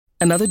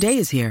Another day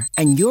is here,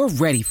 and you're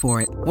ready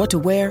for it. What to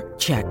wear?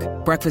 Check.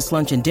 Breakfast,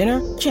 lunch, and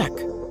dinner? Check.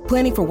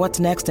 Planning for what's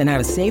next and how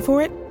to save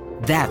for it?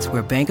 That's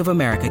where Bank of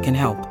America can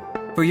help.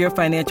 For your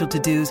financial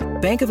to-dos,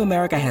 Bank of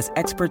America has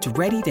experts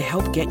ready to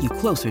help get you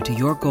closer to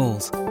your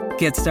goals.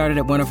 Get started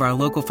at one of our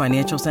local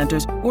financial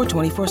centers or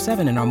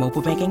 24/7 in our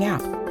mobile banking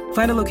app.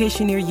 Find a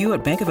location near you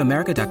at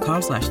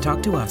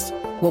bankofamerica.com/talktous.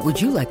 What would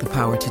you like the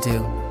power to do?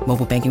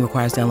 Mobile banking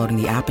requires downloading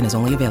the app and is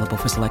only available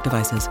for select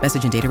devices.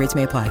 Message and data rates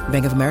may apply.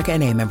 Bank of America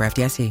N.A., member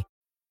FDIC.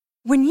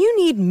 When you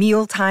need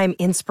mealtime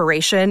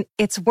inspiration,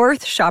 it's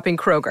worth shopping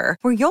Kroger,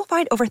 where you'll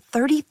find over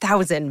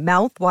 30,000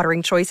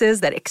 mouth-watering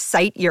choices that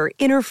excite your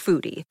inner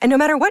foodie. And no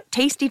matter what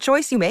tasty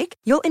choice you make,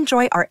 you'll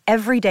enjoy our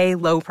everyday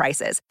low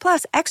prices,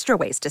 plus extra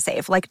ways to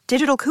save, like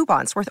digital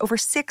coupons worth over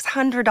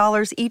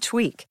 $600 each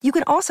week. You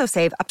can also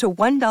save up to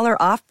 $1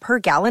 off per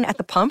gallon at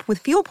the pump with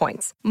fuel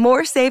points.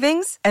 More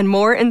savings and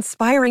more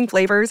inspiring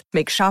flavors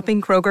make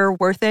shopping Kroger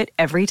worth it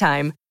every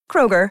time.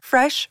 Kroger,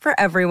 fresh for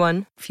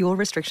everyone. Fuel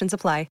restrictions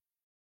apply.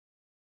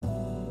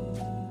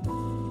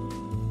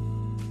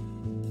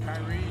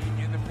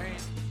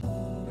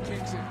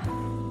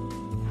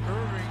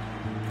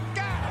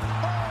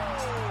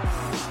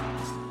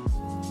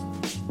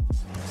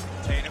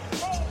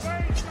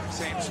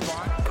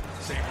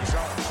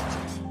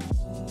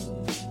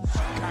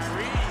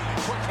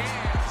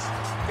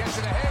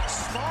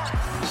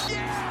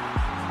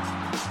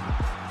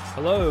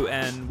 Hello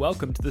and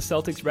welcome to the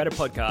Celtics Reddit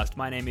podcast.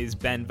 My name is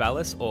Ben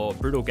Vallis, or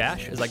Brutal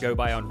Gash as I go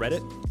by on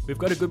Reddit. We've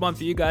got a good one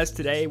for you guys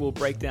today. We'll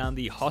break down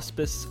the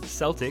Hospice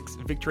Celtics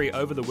victory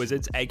over the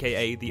Wizards,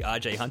 aka the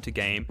RJ Hunter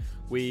game.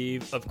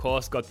 We've, of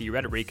course, got the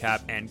Reddit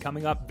recap, and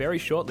coming up very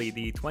shortly,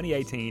 the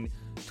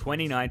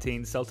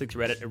 2018-2019 Celtics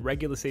Reddit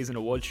Irregular Season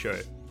Awards show.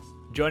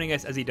 Joining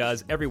us as he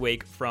does every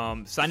week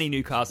from sunny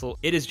Newcastle,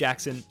 it is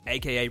Jackson,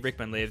 aka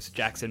Rickman Lives.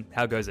 Jackson,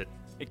 how goes it?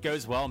 It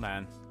goes well,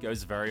 man.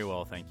 Goes very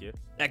well, thank you.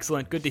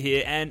 Excellent, good to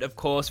hear. And of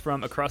course,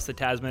 from across the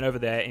Tasman over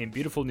there in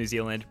beautiful New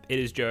Zealand, it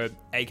is Joe,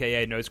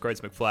 aka No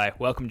Scroats McFly.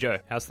 Welcome, Joe.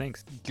 How's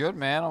things? Good,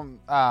 man.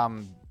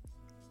 I'm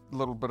a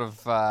little bit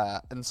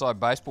of inside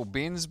baseball.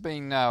 Ben's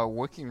been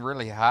working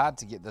really hard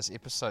to get this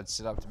episode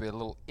set up to be a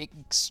little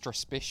extra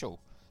special.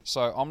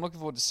 So I'm looking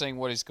forward to seeing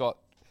what he's got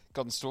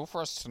in store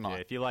for us tonight. Yeah,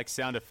 if you like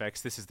sound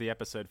effects, this is the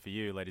episode for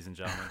you, ladies and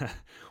gentlemen.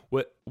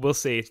 We'll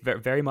see. It's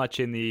very much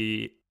in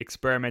the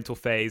experimental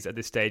phase at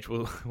this stage.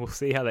 We'll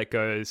see how that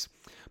goes.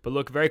 But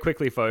look, very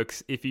quickly,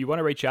 folks, if you want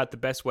to reach out, the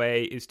best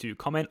way is to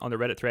comment on the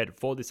Reddit thread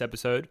for this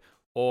episode,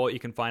 or you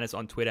can find us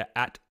on Twitter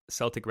at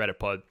Celtic Reddit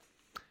Pod.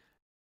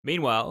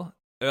 Meanwhile,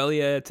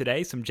 earlier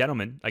today, some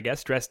gentlemen, I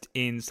guess, dressed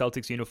in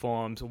Celtics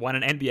uniforms, won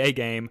an NBA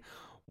game,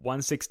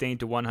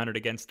 116-100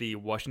 against the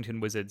Washington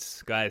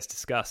Wizards. Guys,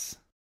 discuss.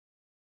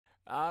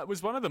 It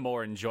was one of the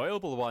more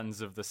enjoyable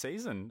ones of the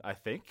season, I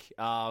think.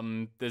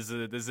 There's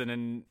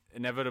an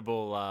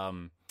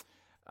inevitable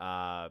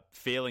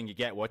feeling you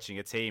get watching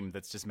a team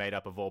that's just made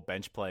up of all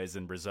bench players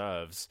and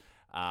reserves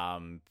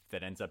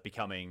that ends up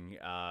becoming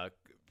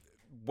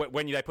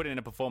when they put in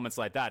a performance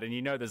like that, and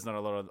you know there's not a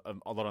lot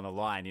on the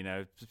line. You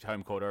know,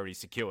 home court already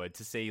secured.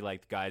 To see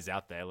like guys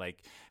out there,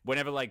 like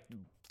whenever like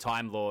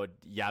Time Lord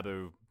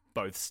Yabu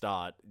both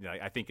start, you know,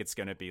 I think it's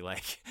going to be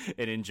like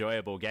an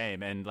enjoyable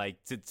game. And like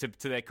to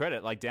their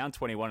credit, like down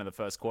 21 in the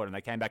first quarter, and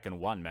they came back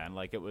and won, man.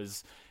 Like it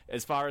was,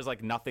 as far as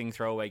like nothing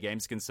throwaway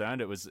games concerned,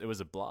 it was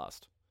a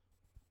blast.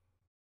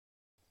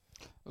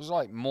 It was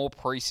like more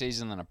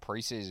preseason than a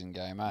preseason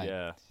game, eh?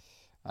 Yeah.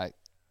 Like,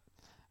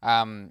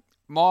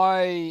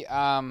 my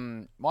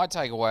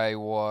takeaway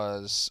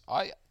was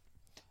I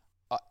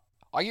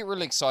get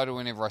really excited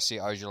whenever I see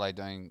Ojale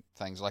doing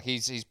things. Like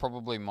he's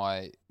probably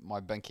my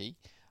binky.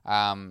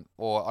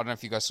 Or I don't know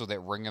if you guys saw that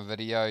Ringer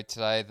video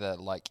today, the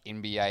like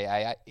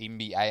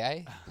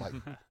NBA like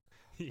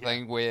Yeah.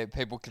 thing where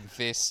people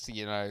confessed,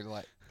 you know,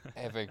 like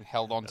having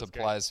held on to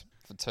players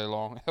for too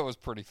long. It was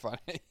pretty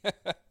funny.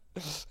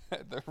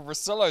 The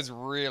Rosillo's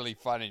really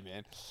funny,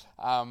 man.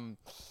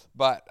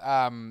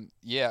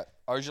 Yeah,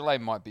 Ojale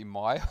might be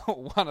my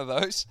one of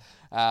those,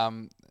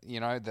 you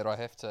know, that I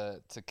have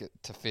to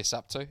fess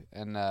up to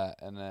in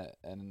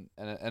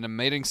a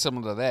meeting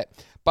similar to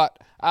that. But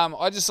I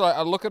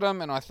look at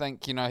him and I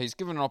think, you know, he's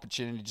given an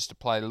opportunity just to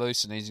play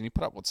loose and easy, and he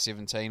put up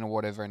 17 or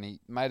whatever, and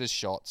he made his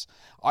shots.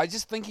 I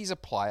just think he's a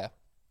player.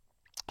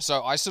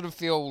 So I sort of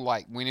feel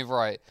like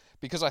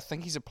because I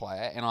think he's a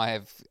player, and I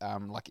have,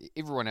 like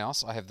everyone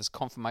else, I have this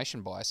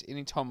confirmation bias.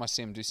 Anytime I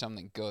see him do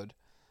something good,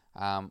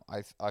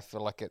 I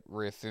feel like it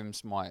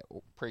reaffirms my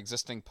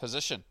pre-existing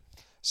position.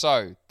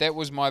 So that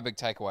was my big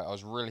takeaway. I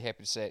was really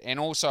happy to see it. And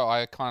also,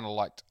 I kind of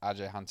liked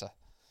RJ Hunter,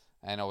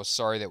 and I was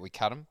sorry that we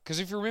cut him. Because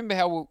if you remember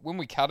how when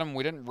we cut him,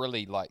 we didn't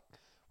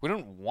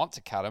want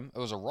to cut him. It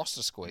was a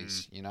roster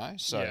squeeze, you know?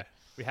 So yeah,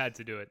 we had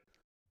to do it.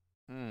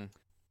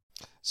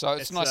 So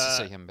it's nice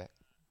to see him back.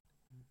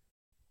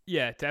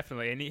 Yeah,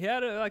 definitely. And he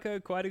had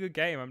quite a good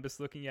game. I'm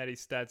just looking at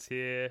his stats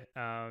here.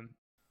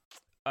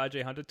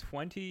 RJ Hunter,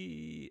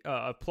 20,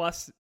 a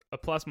plus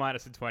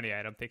minus of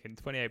 28. I'm thinking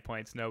 28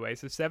 points, no way.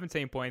 So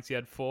 17 points. He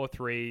had 4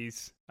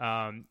 threes,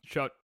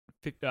 shot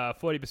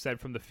 40%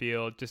 from the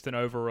field. Just an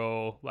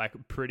overall like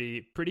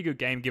pretty good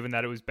game, given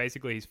that it was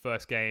basically his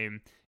first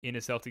game in a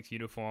Celtics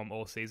uniform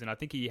all season. I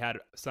think he had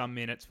some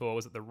minutes for,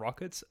 was it the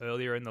Rockets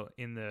earlier in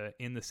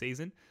the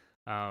season,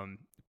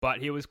 but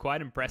he was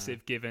quite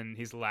impressive given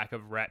his lack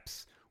of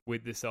reps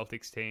with the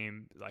Celtics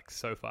team like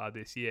so far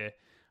this year,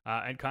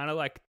 and kind of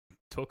like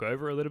took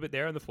over a little bit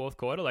there in the fourth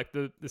quarter. Like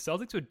the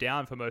Celtics were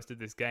down for most of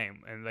this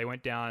game, and they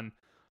went down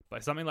by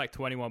something like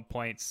 21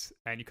 points,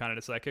 and you kind of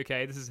just like,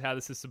 okay, this is how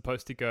this is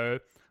supposed to go,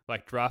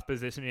 like draft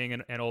positioning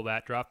and all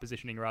that,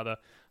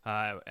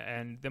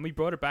 and then we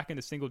brought it back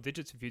into single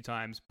digits a few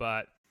times,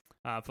 but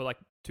for like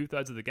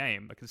 2/3 of the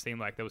game, like it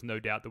seemed like there was no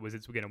doubt the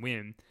Wizards were going to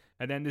win.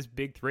 And then this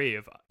big three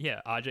of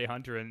RJ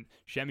Hunter and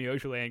Semi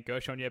Ojeleye and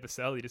Gershon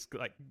Yabusele just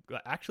like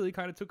actually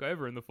kind of took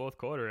over in the fourth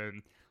quarter,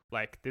 and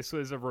like this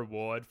was a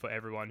reward for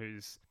everyone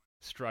who's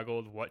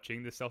struggled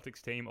watching the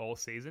Celtics team all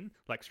season,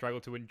 like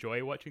struggled to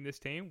enjoy watching this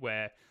team,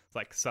 where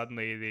like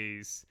suddenly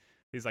these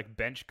like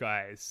bench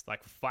guys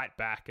like fight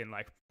back and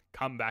like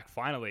come back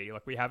finally.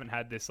 Like we haven't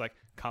had this like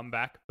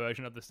comeback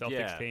version of the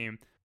Celtics team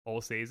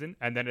all season,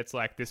 and then it's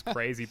like this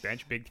crazy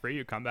bench big three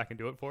who come back and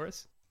do it for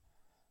us.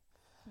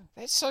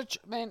 That's such,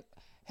 man.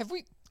 Have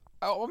we?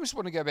 I almost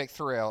want to go back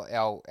through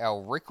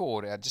our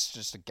record,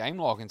 just a game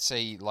log, and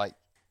see like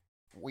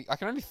I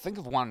can only think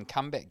of one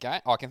comeback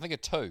game. Oh, I can think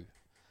of two.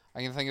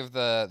 I can think of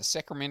the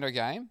Sacramento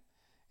game,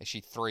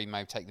 actually three,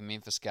 maybe take the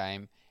Memphis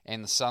game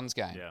and the Suns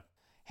game. Yeah.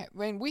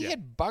 Man, we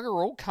had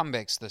bugger all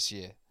comebacks this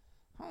year.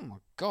 Oh my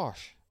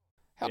gosh.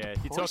 How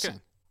depressing.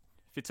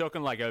 If you're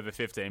talking like over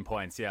 15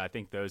 points, I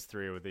think those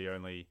three were the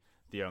only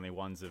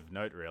ones of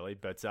note, really.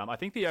 But I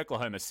think the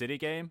Oklahoma City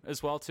game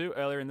as well, too,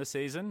 earlier in the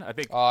season. I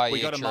think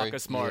we got a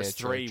Marcus Morris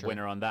 3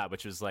 winner on that,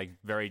 which was like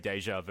very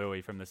deja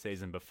vu from the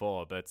season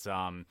before. But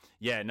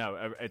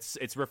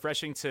it's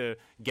refreshing to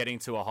get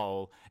into a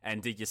hole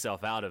and dig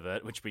yourself out of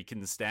it, which we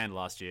couldn't stand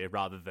last year,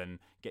 rather than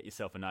get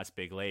yourself a nice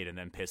big lead and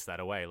then piss that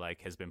away,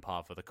 like has been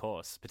par for the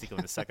course,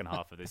 particularly in the second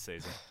half of this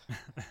season.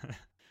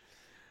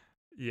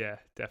 Yeah,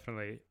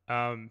 definitely.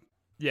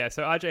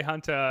 So RJ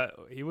Hunter,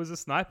 he was a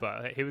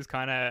sniper. He was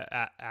kind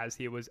of as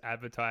he was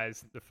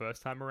advertised the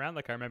first time around.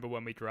 Like I remember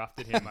when we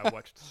drafted him, I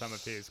watched some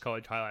of his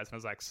college highlights and I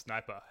was like,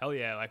 sniper, hell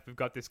yeah! Like we've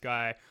got this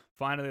guy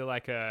finally,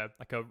 like a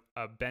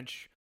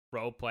bench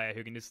role player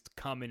who can just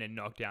come in and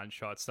knock down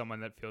shots.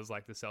 Someone that feels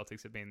like the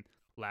Celtics have been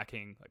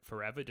lacking like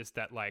forever. Just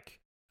that like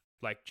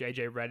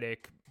JJ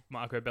Redick,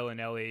 Marco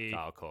Bellinelli,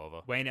 Kyle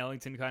Korver, Wayne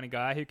Ellington kind of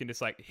guy who can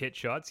just like hit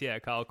shots. Yeah,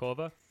 Kyle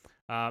Korver.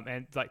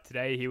 And like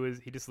today,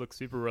 he just looked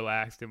super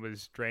relaxed and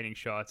was draining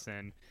shots,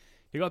 and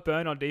he got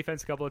burned on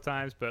defense a couple of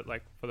times, but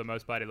like for the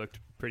most part, he looked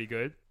pretty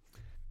good.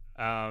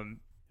 The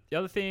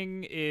other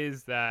thing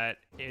is that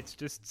it's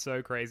just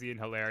so crazy and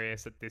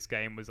hilarious that this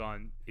game was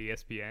on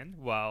ESPN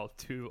while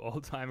two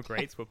all-time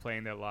greats were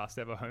playing their last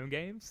ever home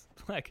games.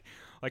 Like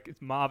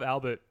Marv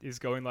Albert is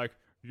going like,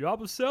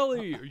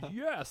 Yabusele,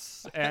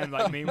 yes! And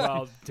like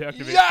meanwhile, Dirk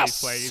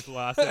Nowitzki's playing his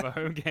last ever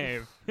home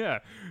game. Yeah,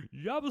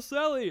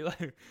 Yabusele,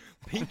 like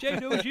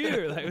PJ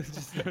Dozier, like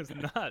it was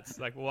nuts.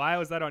 Like why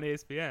was that on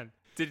ESPN?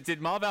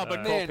 Did Marv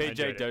Albert call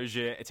PJ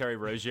Dozier, Terry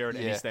Rozier at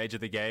any stage of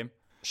the game?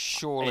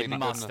 Surely, he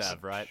must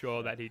have, right?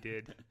 Sure that he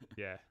did.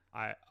 Yeah,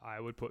 I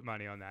would put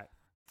money on that.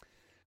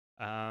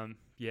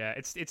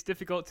 It's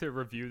difficult to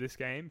review this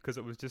game because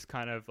it was just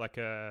kind of like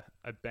a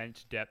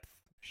bench depth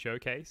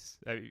showcase.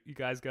 You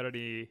guys got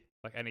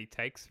any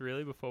takes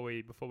really before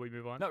we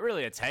move on? Not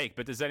really a take,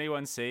 but does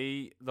anyone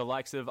see the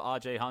likes of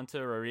RJ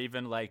Hunter or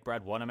even like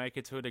Brad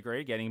Wanamaker to a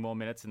degree getting more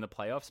minutes in the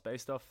playoffs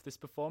based off this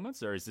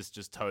performance, or is this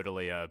just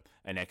totally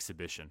an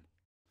exhibition?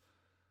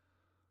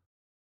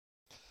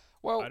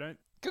 Well,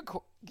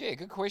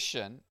 good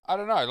question. I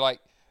don't know. Like,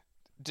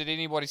 did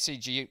anybody see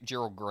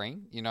Gerald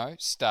Green,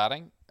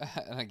 starting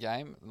in a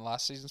game in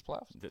last season's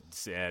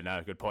playoffs? Yeah,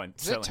 no, good point.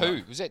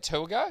 Was that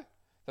two ago?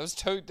 That was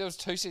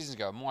 2 seasons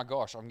ago. My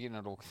gosh, I'm getting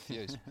it all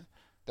confused.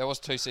 That was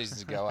 2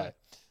 seasons ago, eh?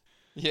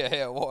 Yeah,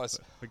 it was.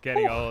 We're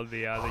getting all of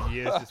the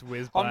years just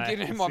whiz by. I'm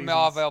getting my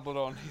Marv Albert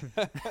on.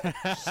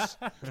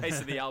 Case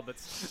of the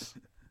Alberts.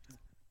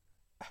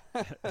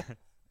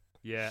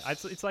 Yeah,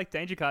 it's like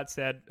Danger Cart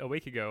said a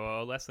week ago,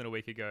 or less than a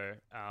week ago.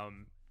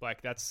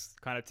 Like that's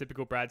kind of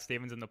typical Brad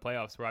Stevens in the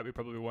playoffs, right? We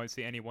probably won't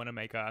see any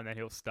Wanamaker, and then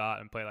he'll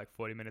start and play like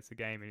 40 minutes a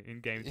game in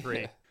game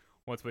 3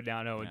 once we're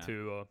down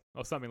 0-2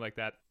 or something like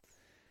that.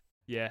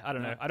 Yeah, I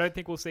don't know. I don't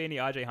think we'll see any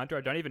RJ Hunter.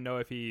 I don't even know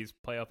if he's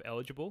playoff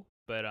eligible,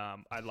 but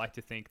I'd like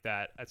to think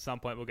that at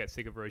some point we'll get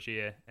sick of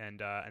Rozier and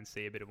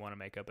see a bit of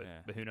Wanamaker,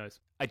 but who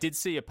knows? I did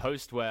see a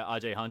post where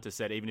RJ Hunter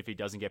said even if he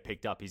doesn't get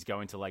picked up, he's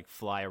going to like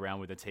fly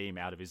around with the team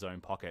out of his own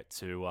pocket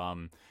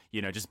to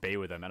just be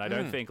with them. And I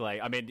don't think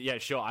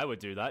I would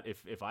do that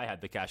if I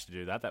had the cash to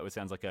do that. That would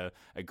sounds like a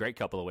great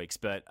couple of weeks.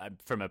 But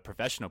from a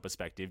professional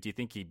perspective, do you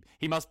think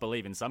he must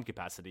believe in some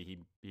capacity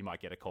he might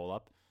get a call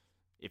up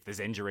if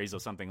there's injuries or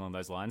something along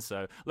those lines?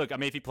 So, look, I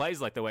mean, if he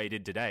plays like the way he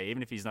did today,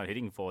 even if he's not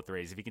hitting 4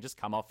 threes, if he can just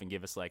come off and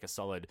give us like a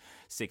solid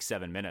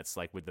 6-7 minutes,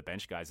 like with the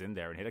bench guys in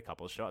there and hit a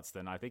couple of shots,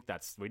 then I think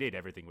we need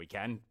everything we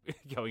can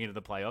going into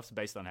the playoffs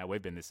based on how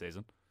we've been this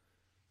season.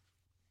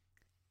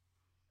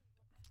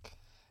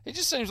 He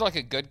just seems like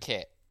a good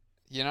cat,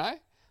 you know?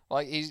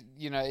 Like, he's,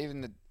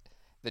 even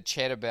the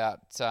chat about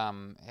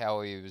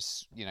how he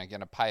was, going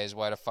to pay his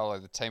way to follow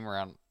the team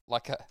around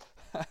like a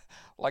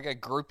like a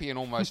groupie and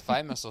Almost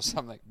Famous or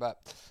something. But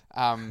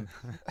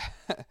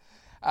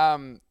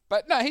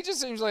but no, he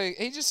just seems like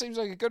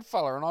a good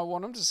fella, and I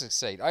want him to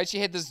succeed. I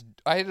actually had this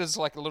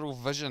like a little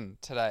vision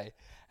today,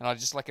 and I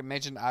just like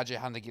imagine RJ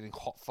Hunter getting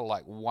hot for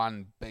like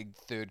one big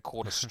third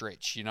quarter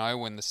stretch,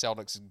 when the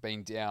Celtics had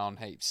been down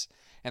heaps,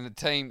 and the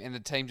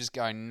team just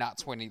going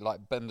nuts when he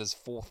like binned his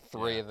fourth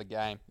three of the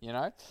game,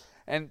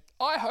 And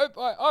I hope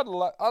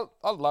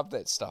I love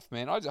that stuff,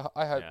 man. I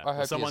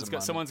hope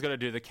someone's got to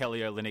do the Kelly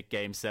Olynyk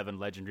Game 7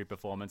 legendary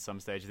performance some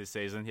stage this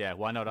season. Yeah,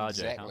 why not RJ?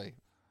 Exactly. Huh?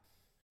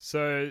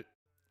 So,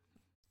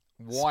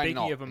 speaking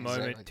of a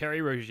moment, exactly.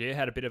 Terry Rozier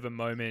had a bit of a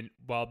moment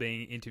while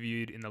being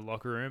interviewed in the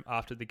locker room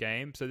after the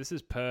game. So this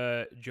is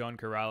per John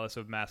Corrales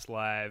of Mass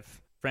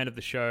Live, friend of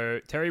the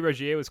show. Terry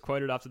Rozier was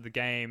quoted after the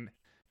game,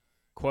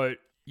 quote,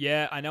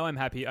 "Yeah, I know I'm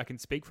happy. I can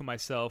speak for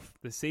myself.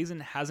 The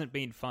season hasn't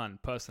been fun,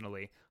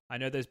 personally. I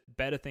know there's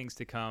better things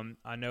to come.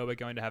 I know we're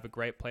going to have a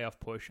great playoff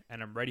push,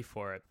 and I'm ready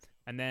for it."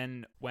 And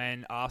then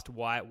when asked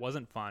why it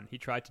wasn't fun, he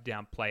tried to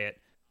downplay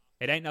it.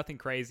 "It ain't nothing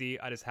crazy.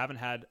 I just haven't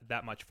had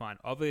that much fun.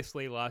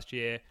 Obviously, last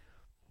year,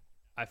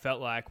 I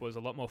felt like was a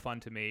lot more fun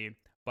to me,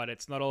 but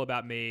it's not all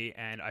about me,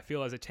 and I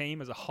feel as a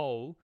team as a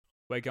whole,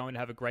 we're going to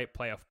have a great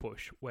playoff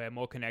push. We're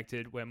more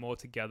connected, we're more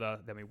together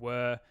than we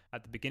were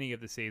at the beginning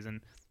of the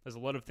season. There's a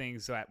lot of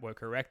things that were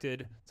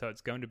corrected, so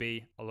it's going to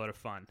be a lot of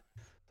fun."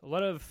 A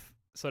lot of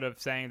sort of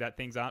saying that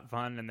things aren't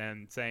fun and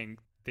then saying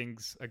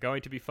things are going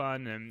to be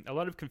fun, and a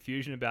lot of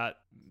confusion about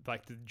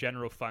like the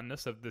general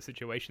funness of the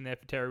situation there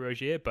for Terry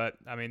Rozier. But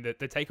I mean, the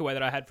takeaway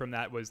that I had from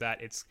that was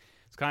that it's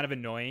kind of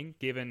annoying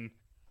given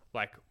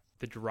like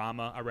the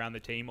drama around the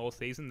team all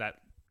season,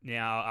 that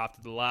now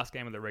after the last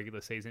game of the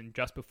regular season,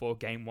 just before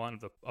game one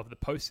of the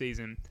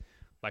postseason,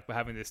 like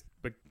we're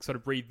sort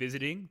of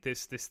revisiting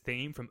this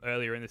theme from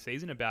earlier in the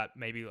season about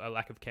maybe a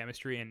lack of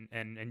chemistry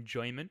and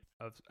enjoyment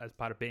as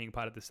part of being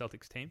part of the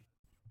Celtics team.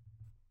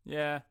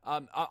 Yeah,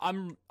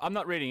 I'm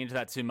not reading into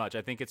that too much.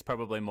 I think it's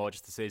probably more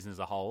just the season as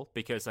a whole,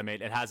 because I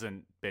mean it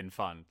hasn't been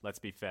fun. Let's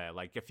be fair.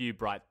 Like a few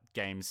bright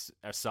games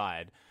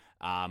aside,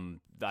 I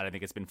don't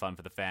think it's been fun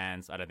for the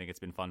fans. I don't think it's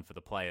been fun for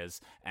the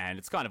players, and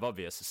it's kind of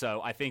obvious.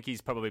 So I think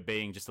he's probably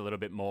being just a little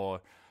bit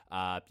more,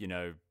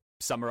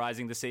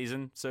 summarizing the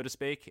season, so to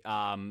speak.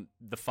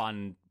 The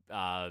fun,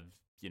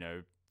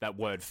 that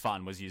word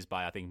 "fun" was used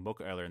by, I think,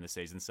 Mook earlier in the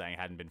season, saying it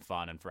hadn't been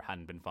fun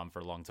for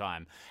a long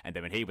time. And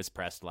then when he was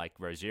pressed, like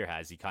Rozier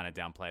has, he kind of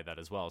downplayed that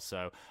as well.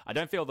 So I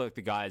don't feel like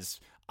the guys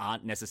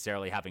aren't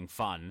necessarily having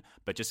fun,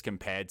 but just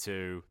compared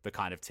to the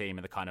kind of team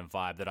and the kind of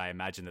vibe that I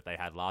imagine that they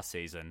had last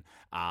season,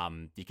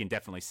 you can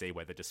definitely see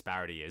where the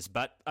disparity is.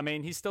 But I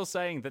mean, he's still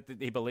saying that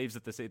he believes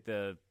that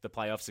the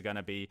playoffs are going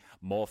to be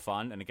more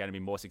fun and are going to be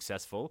more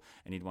successful,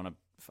 and he'd want to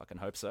fucking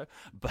hope so.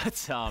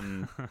 But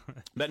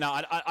but no,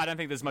 I don't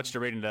think there's much to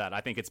read into that. I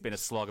think it's been a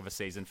slog of a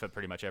season for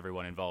pretty much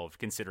everyone involved,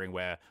 considering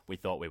where we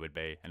thought we would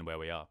be and where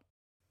we are.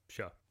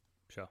 Sure.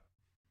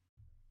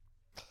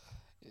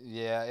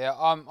 Yeah.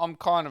 I'm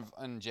kind of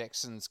in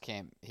Jackson's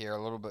camp here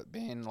a little bit,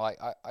 Ben. Like,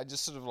 I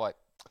just sort of like,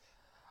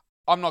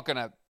 I'm not going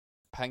to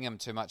ping him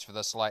too much for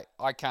this. Like,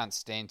 I can't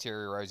stand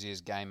Terry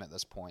Rozier's game at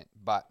this point,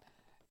 but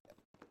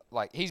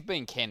like, he's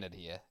being candid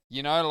here.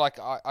 Like,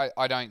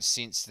 I don't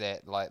sense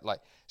that.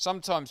 Like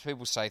sometimes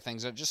people say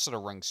things that just sort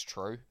of rings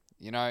true,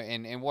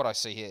 and what I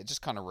see here, it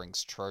just kind of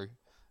rings true.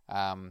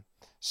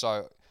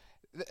 So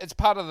it's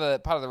part of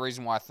the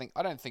reason why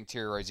I don't think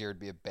Terry Rozier would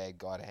be a bad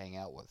guy to hang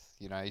out with.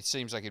 He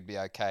seems like he'd be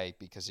okay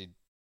because he'd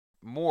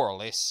more or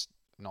less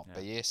not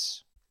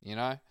BS.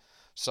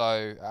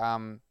 So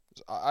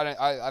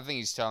I think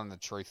he's telling the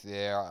truth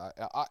there.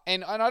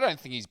 And I don't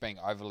think he's being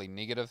overly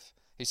negative.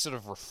 He's sort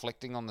of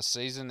reflecting on the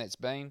season that's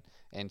been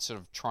and sort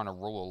of trying to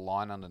rule a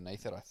line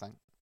underneath it, I think.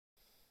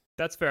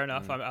 That's fair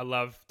enough. I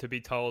love to be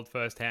told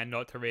firsthand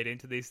not to read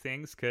into these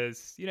things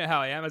because you know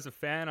how I am as a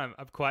fan. I'm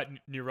quite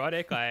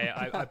neurotic.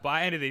 I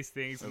buy into these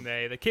things and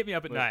they keep me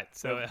up at night.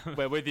 So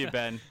we're with you,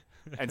 Ben.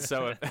 And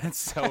so are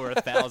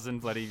 1,000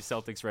 bloody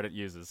Celtics Reddit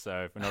users.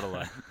 So we're not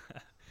alone.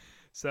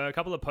 So a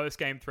couple of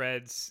post-game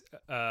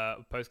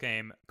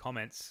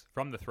comments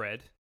from the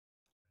thread.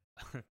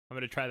 I'm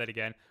going to try that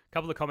again. A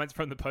couple of comments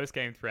from the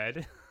post-game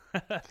thread.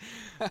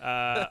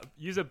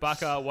 User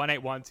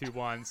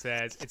Bucker18121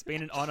 says, "It's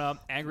been an honor,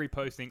 angry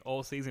posting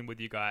all season with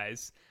you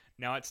guys.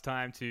 Now it's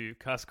time to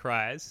cuss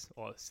cries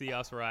or see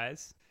us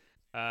rise."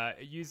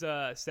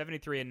 User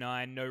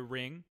 73and9 no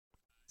ring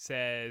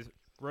says,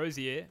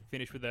 "Rozier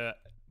finished with a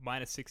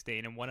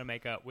 -16 and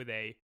Wanamaker with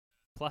a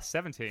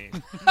 +17.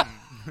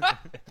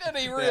 Did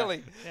he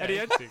really? Yeah, And he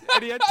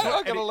had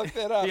I'm going to look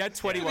that up. He had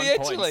 21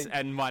 points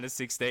and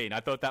 -16. I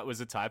thought that was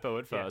a typo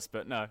at first,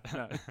 but no.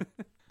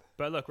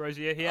 But look,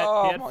 Rozier, he had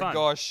fun. Oh my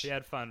gosh. He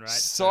had fun, right?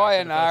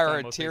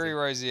 Sayonara, Terry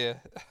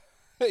Rozier.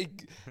 he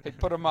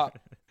put him up.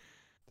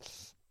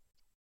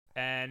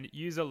 And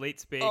user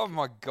Leetspeak Oh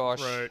my gosh.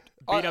 wrote,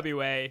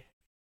 "BWA,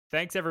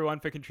 thanks everyone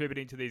for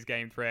contributing to these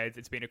game threads.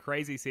 It's been a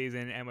crazy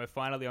season, and we're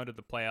finally onto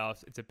the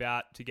playoffs. It's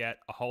about to get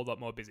a whole lot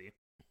more busy,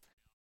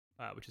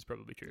 which is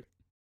probably true.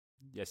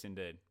 Yes,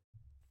 indeed.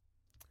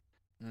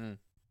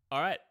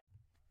 All right.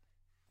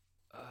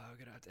 I'm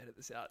going to have to edit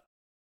this out.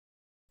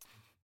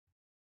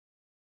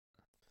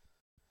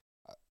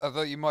 I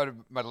thought you might have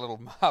made a little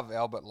Marv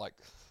Albert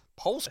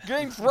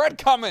post-game thread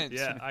comments.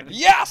 Yeah, I can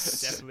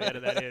yes! definitely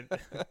edit that in.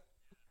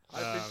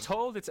 I've been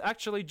told it's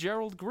actually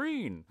Gerald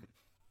Green.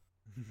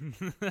 We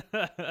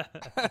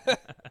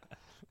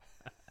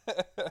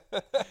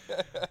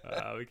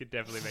could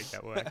definitely make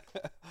that work.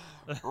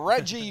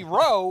 Reggie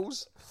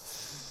Rose.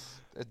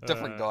 A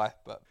different guy,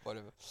 but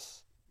whatever.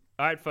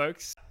 All right,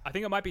 folks. I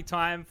think it might be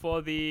time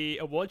for the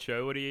award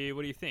show. What do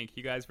you think?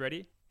 You guys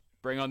ready?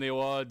 Bring on the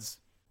awards.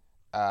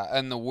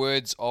 In the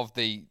words of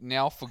the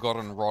now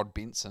forgotten Rod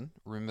Benson,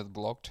 remember the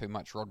blog, Too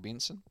Much Rod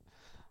Benson?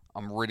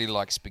 I'm ready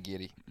like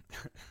spaghetti.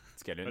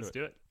 Let's get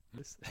into it.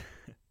 Let's do it.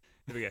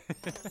 Here we go.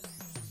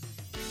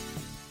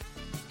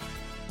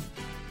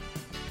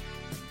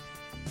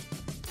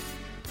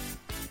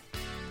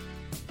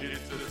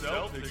 It's the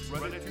Celtics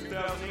Reddit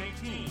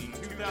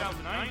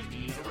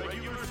 2018-2019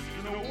 Irregular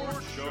Season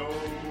Award Show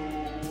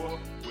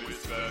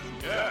with special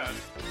guests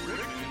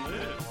Rick and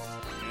Liz,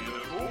 and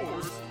of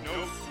course,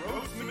 no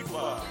Strokes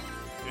McFly.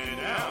 And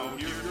now,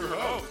 here's your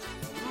host,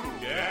 Brutal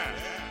Gash.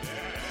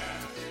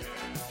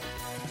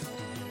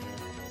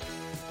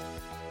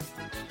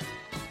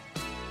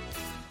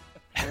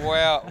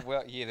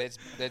 Well, yeah, that's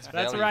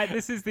That's right.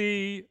 This is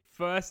the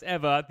first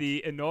ever,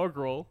 the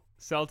inaugural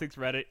Celtics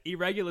Reddit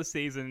Irregular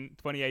Season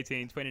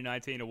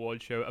 2018-2019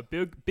 Award Show. A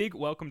big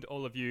welcome to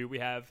all of you. We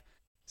have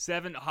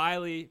 7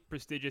 highly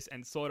prestigious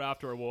and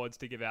sought-after awards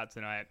to give out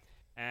tonight.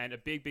 And a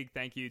big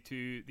thank you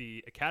to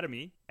the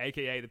Academy,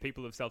 a.k.a. the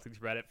people of Celtics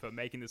Reddit, for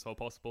making this all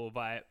possible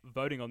by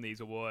voting on these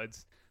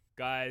awards.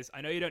 Guys,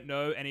 I know you don't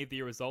know any of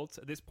the results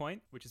at this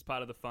point, which is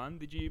part of the fun.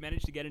 Did you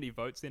manage to get any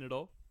votes in at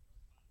all?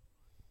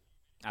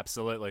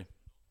 Absolutely.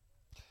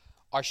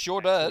 I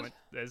sure did.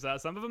 There's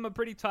some of them are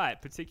pretty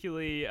tight,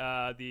 particularly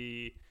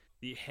the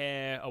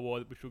hair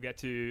award, which we'll get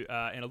to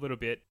in a little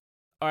bit.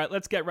 All right,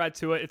 let's get right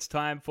to it. It's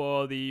time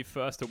for the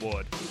first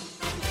award.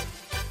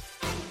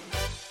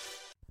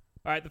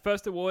 All right, the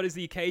first award is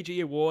the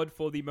KG Award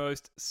for the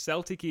most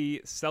Celtic-y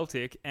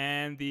Celtic,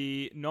 and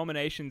the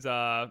nominations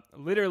are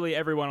literally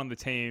everyone on the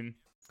team.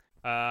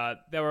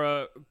 There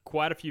were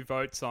quite a few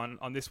votes on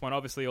this one.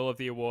 Obviously, all of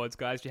the awards.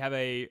 Guys, do you have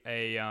a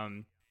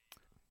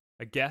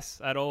guess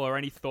at all, or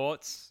any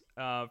thoughts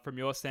from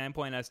your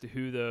standpoint as to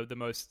who the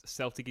most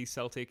Celtic-y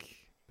Celtic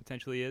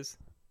potentially is?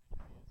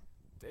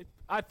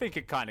 I think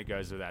it kind of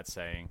goes without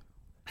saying.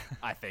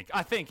 I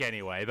think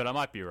anyway, but I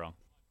might be wrong.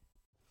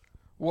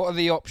 What are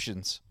the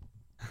options?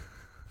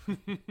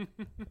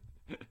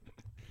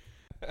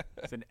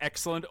 It's an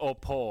excellent or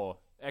poor.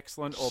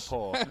 Excellent or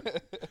poor.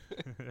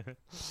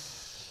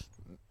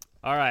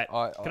 All right.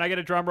 Can I get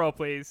a drum roll,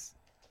 please?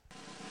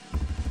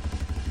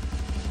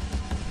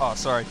 Oh,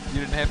 sorry. You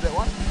didn't have that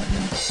one?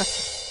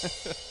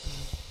 Okay.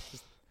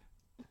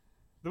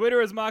 The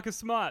winner is Marcus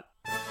Smart.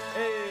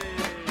 Hey!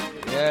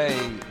 Yay.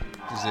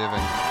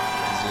 Deserving.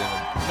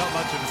 Not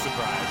much of a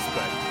surprise,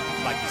 but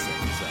like you said,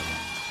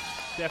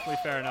 Definitely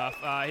fair enough.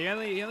 He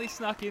only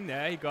snuck in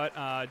there. He got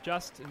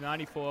just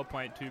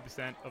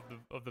 94.2%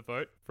 of the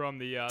vote from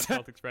the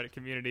Celtics Reddit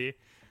community.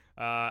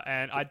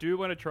 And I do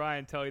want to try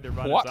and tell you the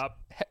runners up.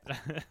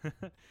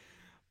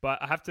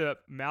 But I have to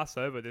mouse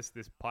over this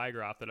pie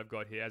graph that I've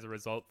got here as a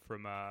result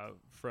from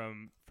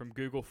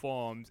Google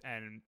Forms,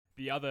 and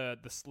the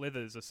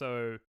slithers are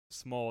so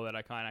small that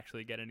I can't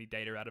actually get any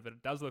data out of it.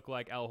 It does look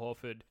like Al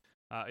Horford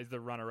is the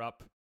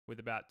runner-up with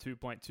about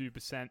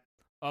 2.2%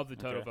 of the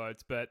total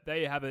votes. But there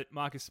you have it.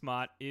 Marcus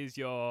Smart is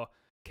your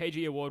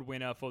KG Award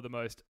winner for the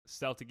most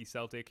Celtic-y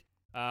Celtic.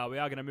 We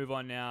are going to move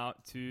on now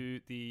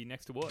to the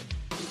next award.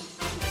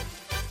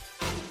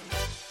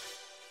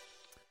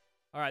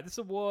 All right, this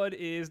award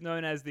is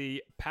known as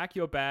the Pack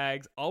Your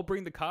Bags, I'll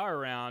Bring the Car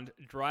Around,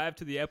 Drive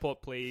to the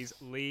Airport Please,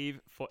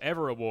 Leave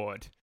Forever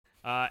Award.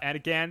 And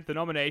again, the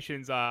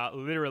nominations are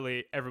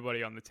literally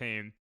everybody on the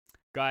team.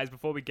 Guys,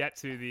 before we get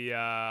to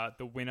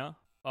the winner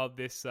of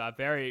this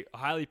very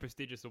highly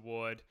prestigious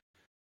award,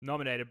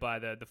 nominated by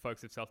the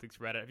folks of Celtics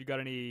Reddit, have you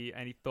got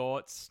any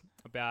thoughts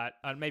about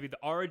maybe the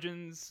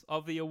origins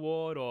of the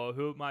award, or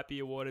who it might be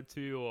awarded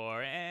to,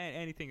 or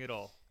anything at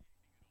all?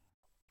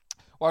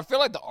 Well, I feel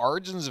like the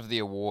origins of the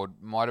award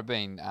might have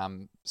been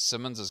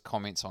Simmons'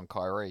 comments on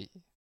Kyrie.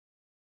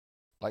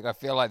 Like, I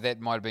feel like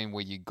that might have been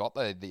where you got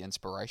the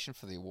inspiration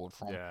for the award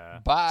from. Yeah,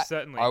 but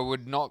certainly. I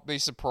would not be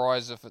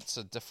surprised if it's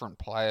a different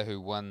player who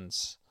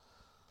wins.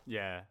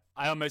 Yeah,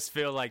 I almost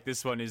feel like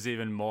this one is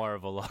even more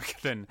of a lock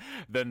than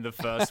the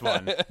first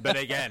one. But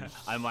again,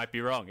 I might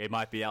be wrong. It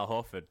might be Al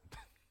Horford.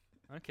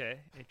 Okay,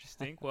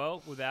 interesting.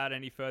 Well, without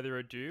any further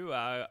ado,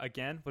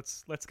 again,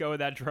 let's go with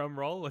that drum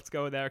roll. Let's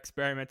go with our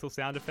experimental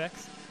sound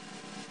effects.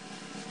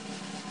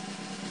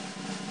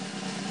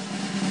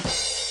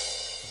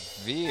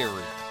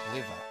 Very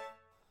clever.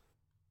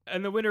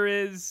 And the winner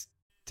is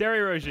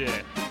Terry Rozier.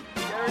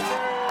 Terry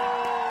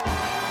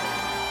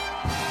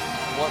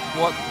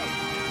What?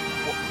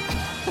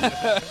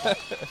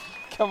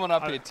 Come on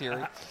up here,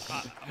 Terry.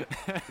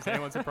 Is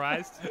anyone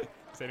surprised?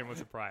 Is anyone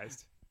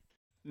surprised?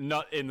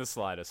 Not in the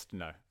slightest,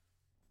 no.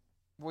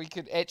 We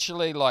could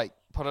actually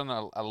put in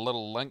a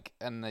little link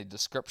in the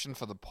description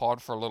for the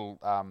pod for a little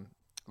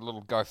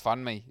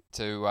GoFundMe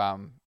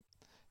to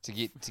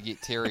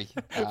get Terry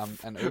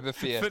an Uber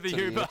fare For the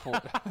to Uber. the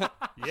airport.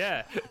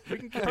 Yeah. We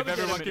can If probably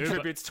everyone get him an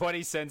contributes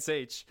 20 cents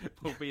each,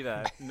 we'll be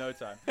there in no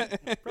time.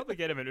 Probably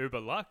get him an Uber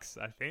Lux,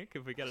 I think,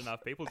 if we get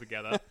enough people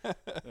together.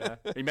 Yeah.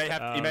 He may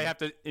have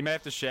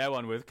to share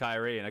one with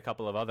Kyrie and a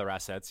couple of other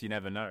assets. You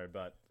never know,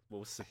 but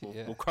we'll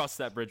cross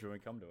that bridge when we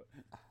come to it.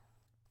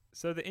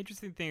 So the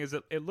interesting thing is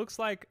that it looks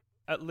like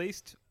at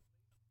least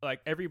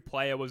every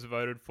player was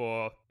voted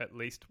for at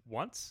least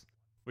once,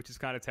 which is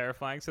kind of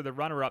terrifying. So the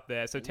runner-up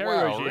there, so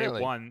Terry Rozier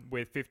really? won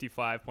with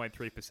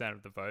 55.3%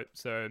 of the vote.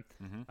 So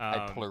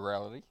A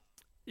plurality.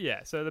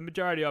 yeah, so the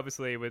majority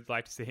obviously would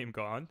like to see him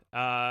gone,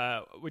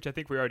 which I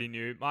think we already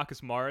knew.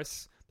 Marcus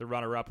Morris, the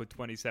runner-up, with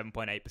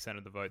 27.8%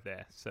 of the vote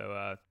there.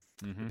 So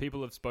the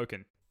people have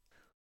spoken.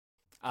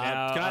 Can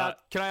I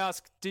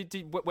ask?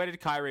 Where did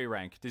Kyrie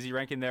rank? Does he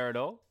rank in there at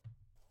all?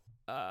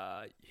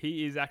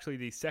 He is actually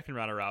the second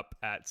runner-up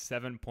at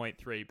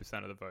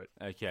 7.3% of the vote.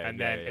 Okay, and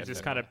then it's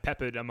just kind of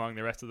peppered among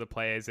the rest of the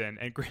players. And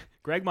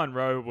Greg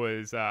Monroe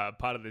was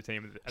part of the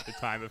team at the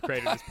time of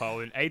creating this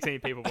poll, and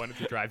 18 people wanted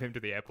to drive him to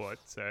the airport.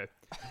 So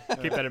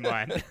keep that in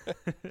mind.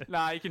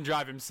 Nah, he can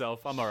drive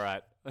himself. I'm all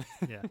right.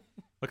 Yeah.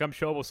 Look, I'm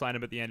sure we'll sign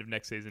him at the end of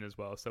next season as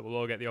well. So we'll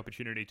all get the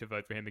opportunity to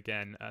vote for him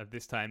again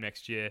this time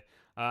next year.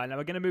 Now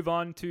we're going to move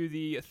on to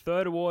the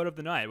third award of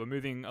the night. We're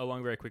moving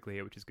along very quickly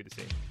here, which is good to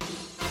see.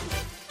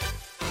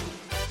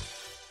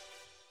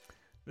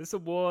 This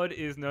award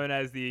is known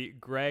as the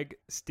Greg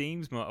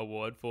Steamsma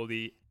Award for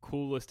the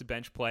coolest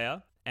bench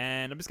player.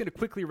 And I'm just going to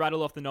quickly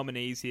rattle off the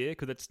nominees here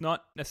because it's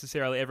not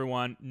necessarily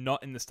everyone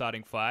not in the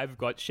starting five. We've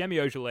got Semi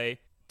Ojeleye,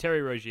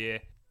 Terry Rozier,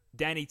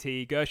 Danny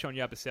T, Gershon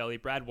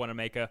Yabusele, Brad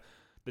Wanamaker,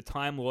 the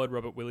Time Lord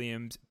Robert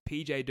Williams,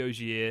 PJ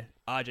Dozier,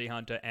 RJ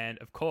Hunter, and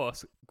of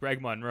course,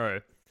 Greg Monroe.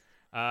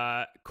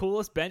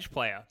 Coolest bench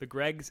player, the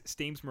Greg's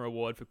Steamsma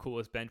Award for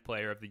coolest bench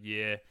player of the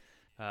year.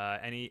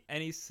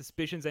 Any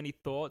suspicions, any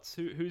thoughts?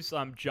 Who's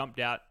jumped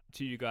out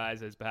to you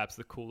guys as perhaps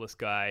the coolest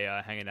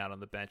guy hanging out on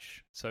the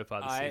bench so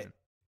far this season?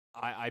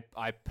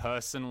 I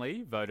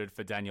personally voted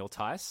for Daniel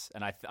Tice,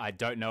 and I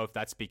don't know if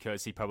that's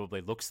because he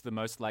probably looks the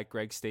most like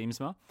Greg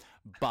Steamsma,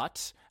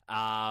 but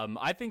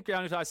I think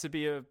Daniel Tice would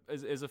be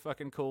is a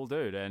fucking cool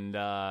dude, and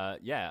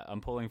yeah,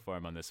 I'm pulling for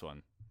him on this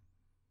one.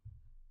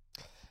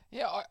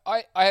 Yeah,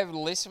 I have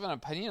less of an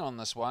opinion on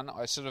this one.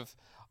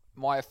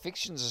 My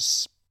affections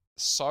are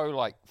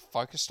so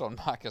focused on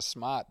Marcus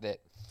Smart that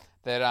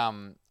I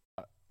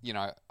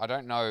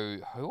don't know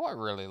who I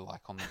really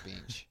like on the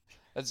bench.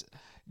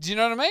 Do you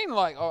know what I mean?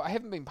 I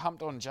haven't been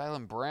pumped on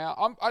Jaylen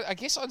Brown. I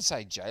guess I'd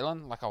say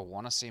Jaylen. I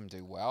want to see him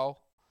do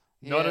well.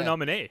 Yeah. Not a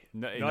nominee.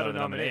 Not a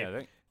nominee. I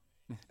think.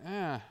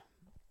 Yeah.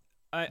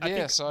 I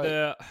think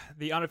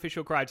the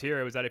unofficial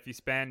criteria was that if you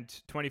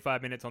spend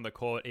 25 minutes on the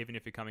court, even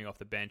if you're coming off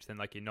the bench, then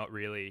you're not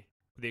really,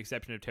 with the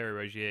exception of Terry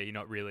Rozier, you're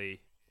not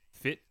really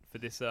fit for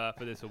this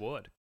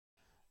award.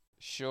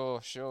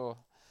 Sure.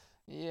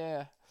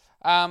 Yeah.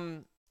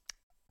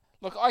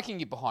 Look, I can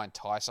get behind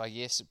Tice, I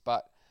guess,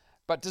 but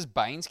does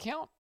Baines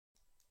count?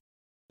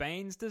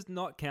 Baines does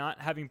not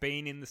count, having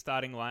been in the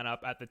starting lineup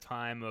at the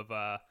time of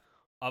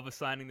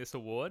assigning this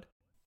award.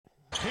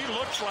 He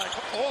looks like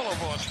all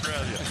of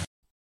Australia.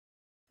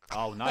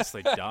 Oh,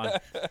 nicely done.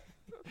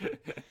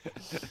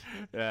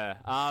 Yeah.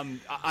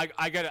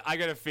 I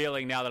got a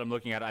feeling now that I'm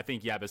looking at it. I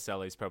think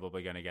Yabusele's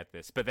probably going to get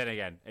this, but then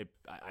again,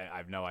 I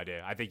have no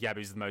idea. I think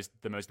Yabu's the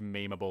most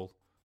memeable,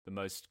 the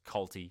most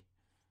culty.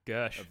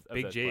 Gersh, of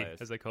Big those G,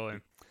 players. as they call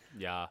him.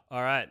 Yeah.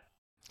 All right.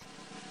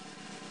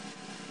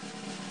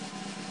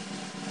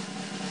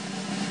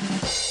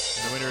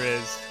 And the winner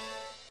is...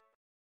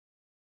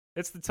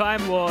 It's the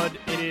Time Lord.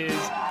 It is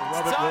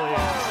Robert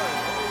Williams.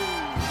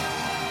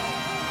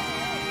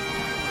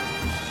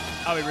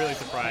 I'll be really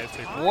surprised.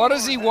 What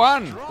has he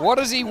won? What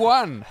has he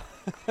won?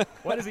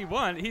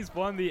 He's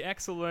won the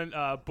excellent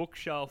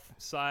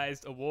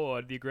bookshelf-sized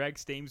award, the Greg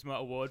Steamsma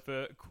Award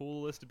for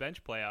coolest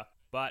bench player.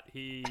 But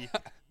he,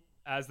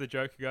 as the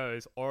joke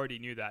goes, already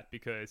knew that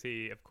because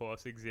he, of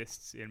course,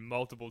 exists in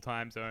multiple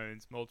time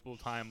zones, multiple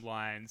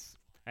timelines,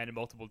 and in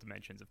multiple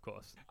dimensions, of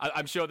course.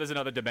 I'm sure there's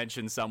another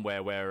dimension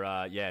somewhere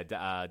where,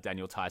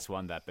 Daniel Tice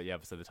won that, but yeah,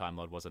 obviously the Time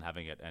Lord wasn't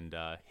having it, and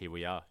here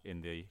we are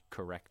in the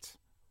correct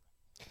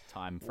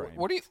time frame.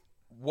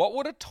 What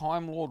would a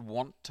Time Lord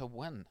want to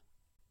win?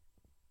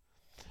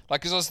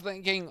 Because I was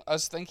thinking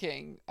at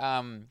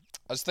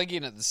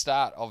the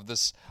start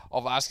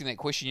of asking that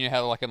question,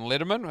 how in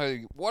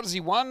Letterman, what has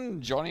he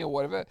won, Johnny or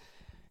whatever?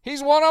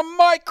 He's won a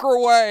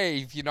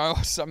microwave,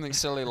 or something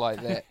silly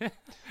like that.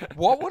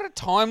 What would a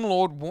Time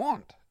Lord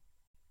want?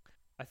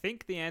 I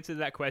think the answer to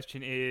that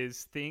question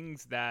is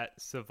things that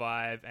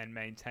survive and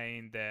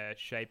maintain their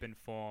shape and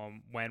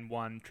form when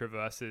one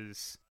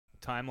traverses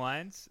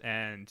timelines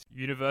and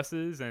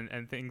universes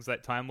and things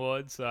that Time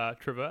Lords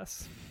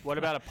traverse. What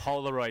about a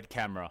Polaroid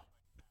camera?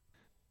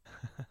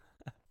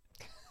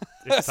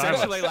 It's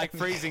Essentially timeless. like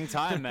freezing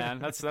time, man.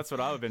 That's what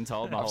I've been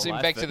told my I've whole seen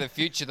life. Back but to the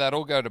Future. They'd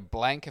all go to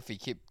blank if he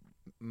kept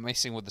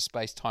messing with the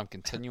space-time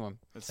continuum.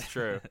 That's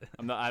true.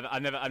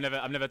 I've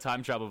never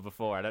time traveled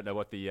before. I don't know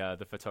what the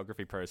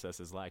photography process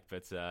is like,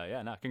 but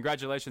yeah, no.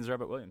 Congratulations,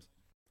 Robert Williams.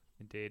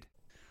 Indeed.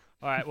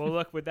 All right, well,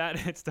 look, with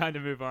that, it's time to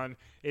move on.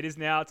 It is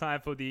now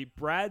time for the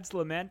Brad's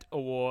Lament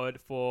Award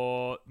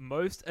for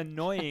most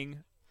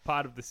annoying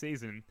part of the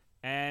season.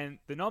 And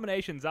the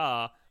nominations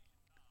are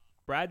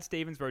Brad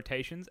Stevens'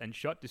 rotations and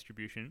shot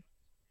distribution,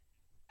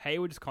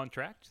 Hayward's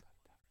contract,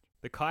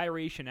 the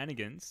Kyrie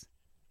shenanigans,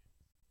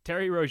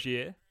 Terry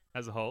Rozier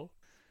as a whole,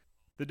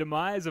 the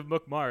demise of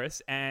Mook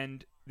Morris,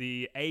 and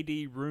the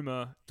AD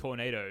rumor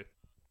tornado.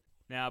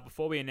 Now,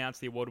 before we announce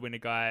the award winner,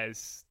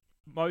 guys,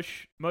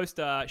 most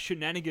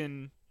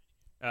shenanigan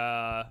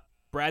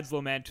Brad's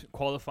Lament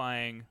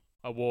qualifying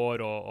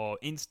award or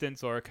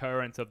instance or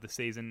occurrence of the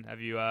season.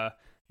 Have you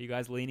you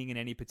guys leaning in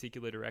any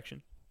particular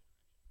direction?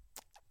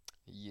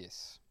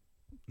 Yes.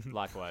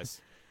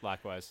 Likewise.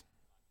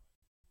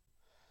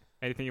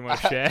 Anything you want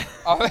to share?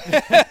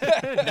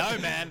 No,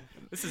 man.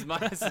 This is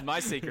my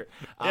secret.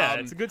 Yeah,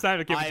 it's a good time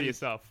to keep it to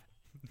yourself.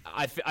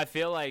 I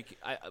feel like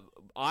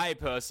I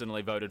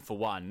personally voted for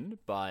one,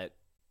 but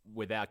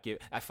without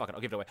fuck it,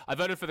 I'll give it away. I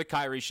voted for the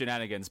Kyrie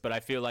shenanigans, but I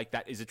feel like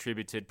that is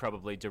attributed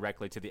probably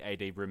directly to the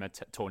AD rumor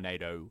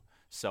tornado.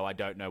 So I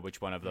don't know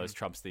which one of those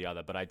trumps the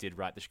other, but I did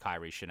write the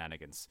Kyrie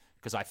shenanigans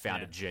because I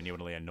found it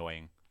genuinely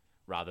annoying,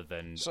 rather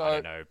than I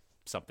don't know,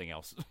 something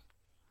else.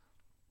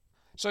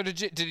 So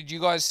did you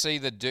guys see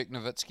the Dirk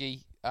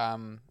Nowitzki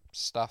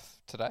stuff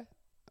today?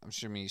 I'm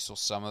assuming you saw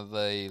some of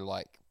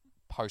the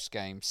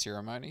post-game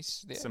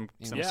ceremonies there. Some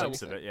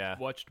clips of it, yeah.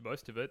 Watched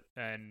most of it,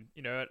 and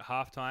at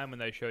halftime when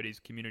they showed his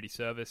community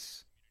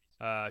service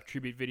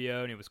tribute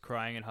video, and he was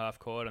crying in half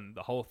court, and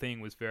the whole thing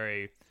was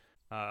very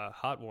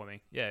heartwarming.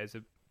 Yeah,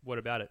 what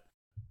about it?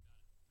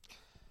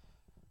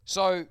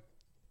 So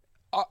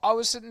I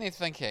was sitting there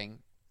thinking,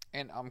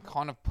 and I'm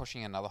kind of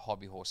pushing another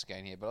hobby horse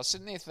again here, but I was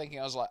sitting there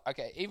thinking, I was like,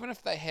 okay, even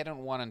if they hadn't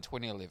won in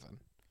 2011,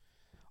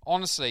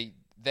 honestly,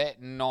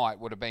 that night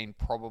would have been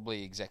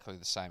probably exactly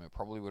the same. It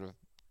probably would have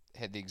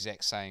had the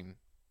exact same,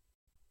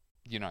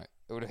 it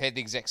would have had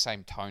the exact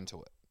same tone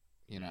to it,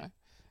 It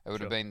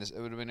would have been this.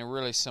 It would have been a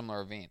really similar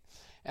event,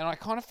 and I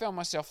kind of found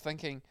myself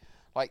thinking,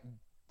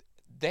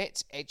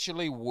 that's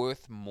actually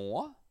worth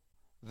more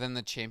than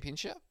the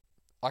championship.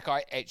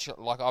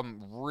 I'm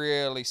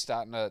really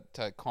starting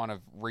to kind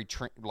of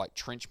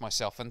trench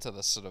myself into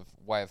this sort of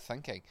way of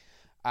thinking.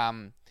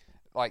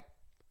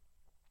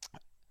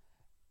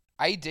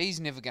 AD's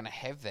never going to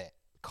have that.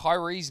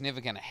 Kyrie's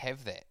never going to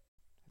have that.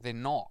 They're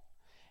not.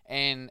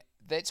 And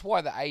that's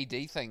why the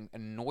AD thing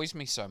annoys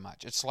me so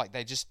much. It's like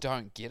they just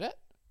don't get it,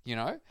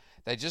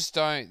 They just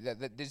don't.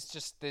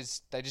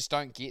 They just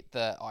don't get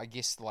they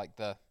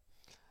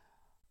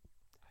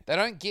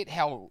don't get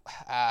how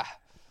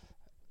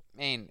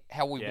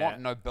how we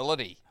want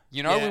nobility.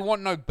 We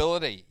want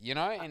nobility,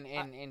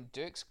 and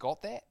Dirk's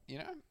got that,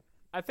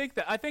 I think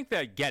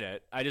they get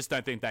it. I just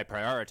don't think they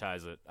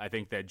prioritize it. I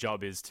think their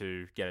job is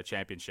to get a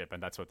championship,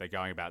 and that's what they're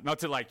going about. Not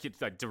to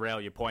derail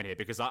your point here,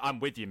 because I'm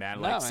with you,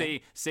 man.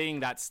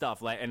 Seeing that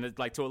stuff, and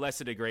to a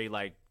lesser degree,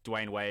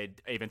 Dwayne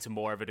Wade, even to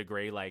more of a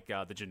degree,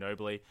 the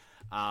Ginobili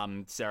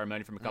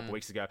ceremony from a couple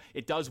weeks ago.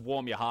 It does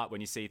warm your heart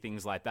when you see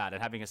things like that,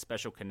 and having a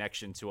special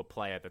connection to a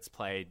player that's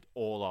played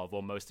all of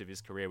or most of his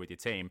career with your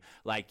team.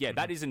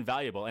 That is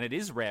invaluable, and it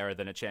is rarer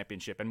than a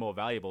championship and more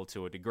valuable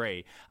to a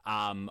degree.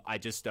 I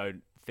just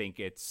don't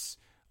think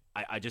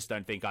I just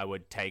don't think I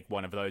would take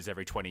one of those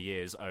every 20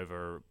 years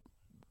over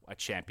a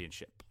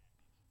championship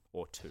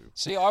or two.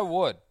 See, I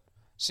would.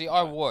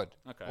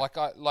 Okay.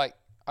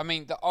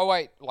 The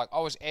 08, I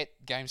was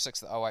at Game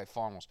 6 of the 08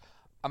 finals.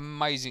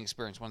 Amazing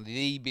experience, one of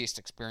the best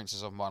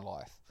experiences of my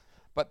life.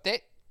 But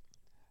that,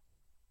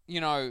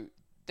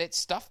 that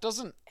stuff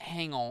doesn't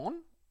hang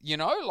on.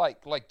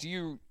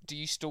 Do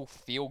you still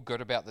feel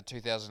good about the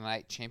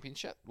 2008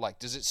 championship?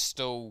 Does it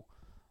still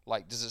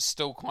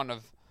kind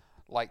of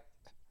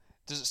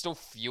does it still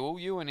fuel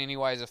you in any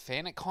way as a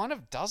fan? It kind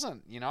of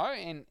doesn't,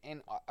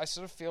 and I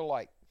sort of feel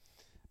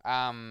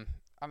I'm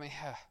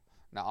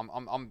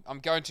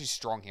going too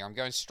strong here. I'm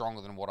going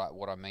stronger than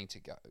what I mean to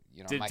go.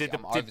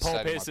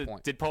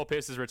 Did Paul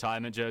Pierce's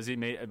retirement jersey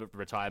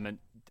retirement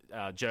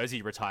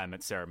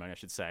ceremony, I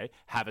should say,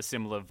 have a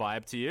similar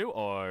vibe to you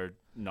or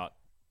not?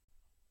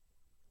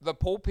 The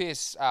Paul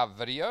Pierce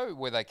video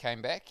where they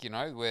came back,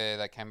 where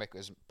they came back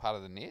as part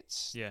of the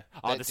Nets. Yeah.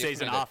 Oh, the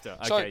season after.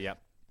 Okay, so, yep.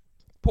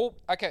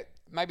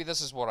 Maybe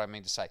this is what I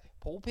mean to say.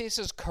 Paul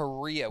Pierce's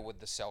career with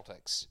the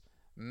Celtics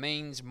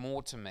means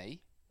more to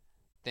me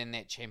than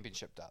that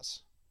championship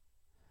does.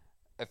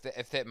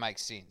 If that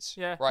makes sense.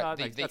 Yeah. Right.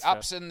 No, the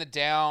ups and the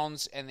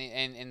downs and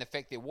the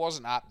fact there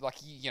wasn't up,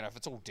 if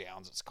it's all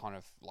downs, it's kind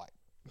of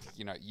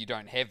you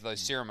don't have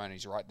those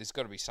ceremonies, right? There's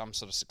got to be some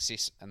sort of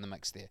success in the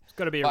mix there. It's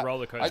got to be a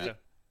roller coaster.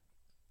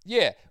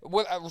 Yeah,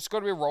 well, it's got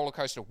to be a roller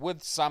coaster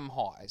with some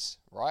highs,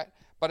 right?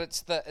 But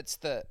it's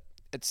the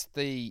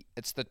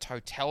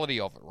totality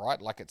of it,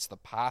 right? Like it's the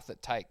path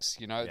it takes.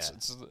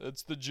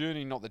 It's the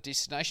journey, not the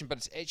destination. But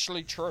it's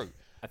actually true.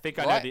 I think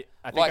I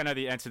know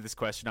the answer to this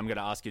question. I'm going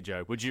to ask you,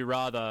 Joe. Would you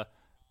rather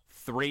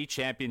 3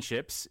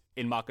 championships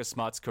in Marcus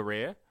Smart's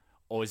career,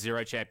 or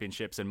 0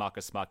 championships and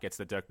Marcus Smart gets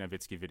the Dirk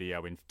Nowitzki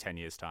video in 10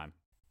 years' time?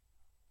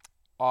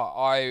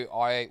 I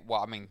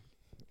mean,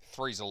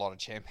 3's a lot of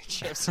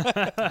championships.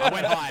 I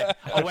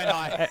went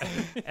high.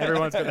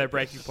 Everyone's got their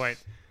breaking point.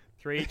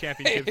 3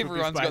 championships.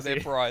 Everyone's got their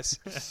price.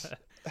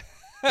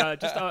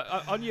 Just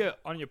on your.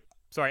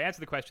 Sorry, answer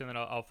the question, then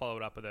I'll follow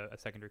it up with a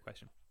secondary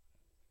question.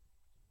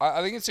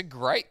 I think it's a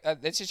great.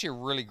 That's actually a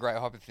really great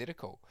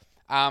hypothetical.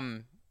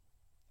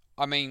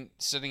 I mean,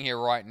 sitting here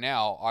right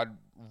now, I'd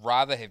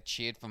rather have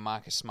cheered for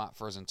Marcus Smart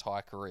for his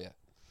entire career.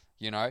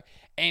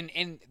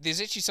 And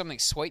there's actually something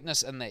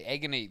sweetness in the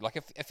agony. Like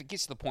if it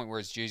gets to the point where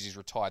his jersey's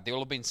retired, there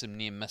will have been some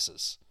near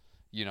misses,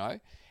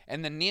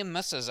 and the near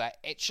misses are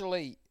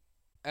actually,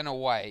 in a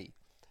way,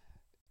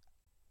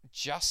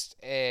 just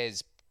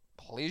as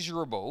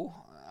pleasurable.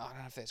 I don't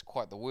know if that's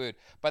quite the word,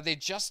 but they're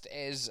just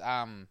as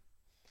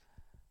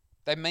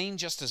they mean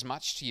just as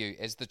much to you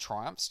as the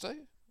triumphs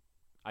do.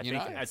 I think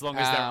as long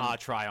as there are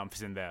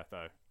triumphs in there,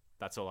 though.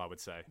 That's all I would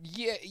say.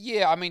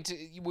 Yeah. I mean,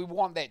 we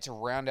want that to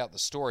round out the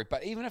story.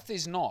 But even if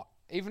there's not,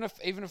 even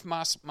if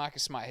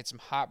Marcus Smart had some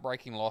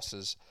heartbreaking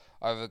losses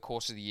over the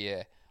course of the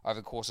year, over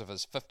the course of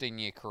his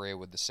 15-year career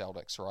with the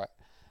Celtics, right?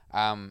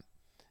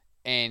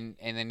 And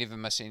they never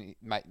miss any,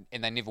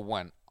 and they never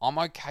win. I'm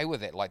okay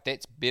with that. Like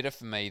that's better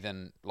for me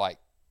than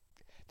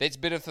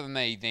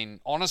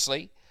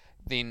honestly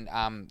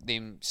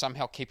than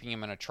somehow keeping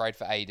him in a trade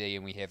for AD,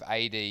 and we have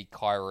AD,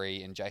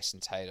 Kyrie, and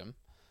Jason Tatum.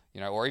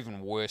 Or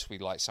even worse, we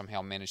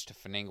somehow managed to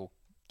finagle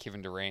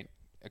Kevin Durant,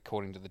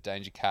 according to the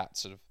Danger Cart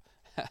sort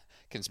of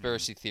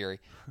conspiracy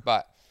theory.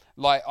 But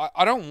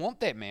I don't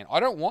want that, man. I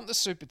don't want the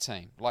super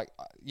team.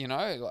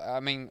 I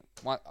mean,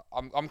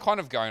 I'm kind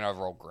of going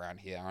over old ground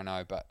here, I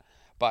know, but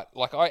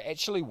I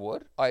actually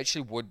would. I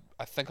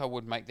think I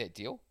would make that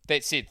deal.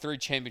 That said, 3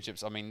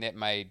 championships. I mean, that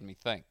made me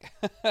think.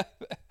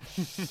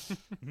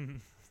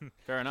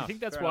 Fair enough. Do you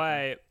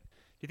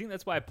think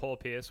that's why Paul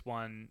Pierce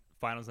won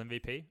Finals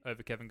MVP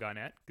over Kevin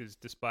Garnett? Because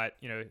despite,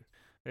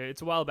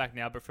 it's a while back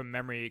now, but from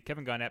memory,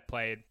 Kevin Garnett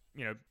played,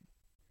 a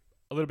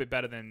little bit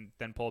better than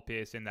Paul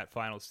Pierce in that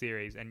final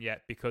series. And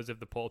yet, because of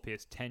the Paul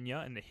Pierce tenure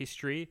and the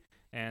history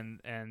and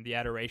the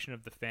adoration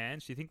of the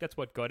fans, do you think that's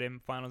what got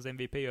him Finals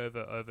MVP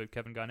over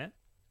Kevin Garnett?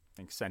 I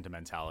think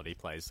sentimentality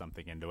plays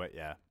something into it,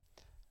 yeah.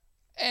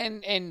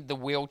 And the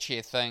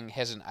wheelchair thing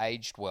hasn't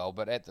aged well,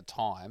 but at the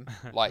time,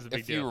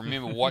 if you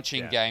remember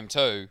watching Game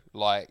 2,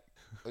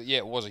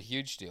 it was a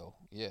huge deal.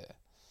 Yeah.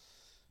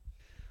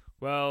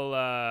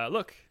 Well,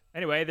 look.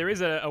 Anyway, there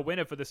is a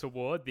winner for this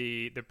award,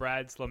 the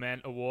Brad's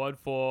Lament Award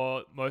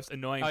for most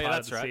annoying part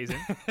of the season.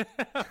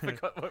 I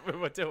forgot what we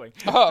were doing.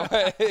 Oh,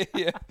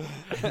 yeah.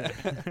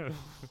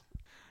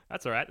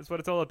 That's all right. That's what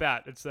it's all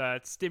about.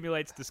 It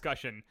stimulates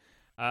discussion.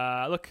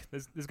 Look,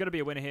 there's got to be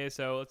a winner here,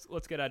 so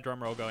let's get our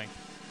drum roll going.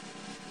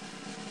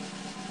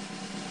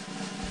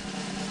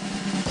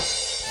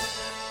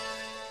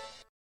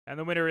 And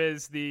the winner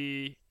is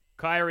the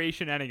Kyrie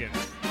Shenanigans.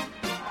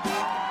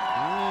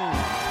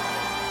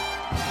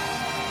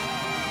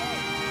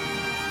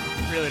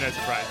 Really no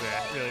surprise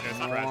there. Really no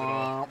surprise at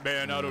all.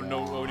 Man, I don't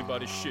know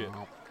anybody's shit.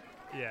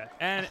 Yeah,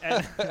 and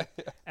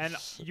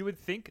you would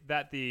think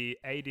that the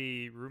AD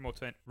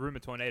rumor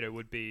tornado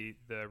would be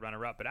the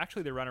runner-up, but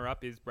actually the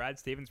runner-up is Brad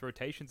Stevens'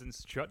 rotations and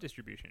shot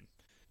distribution,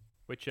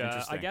 which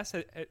I guess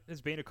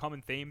has been a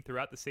common theme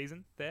throughout the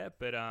season there.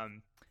 But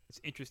it's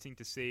interesting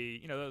to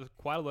see. There's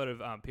quite a lot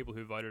of people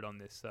who voted on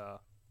this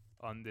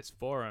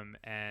forum,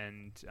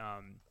 and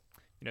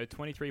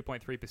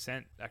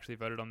 23.3% actually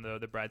voted on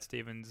the Brad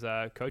Stevens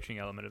coaching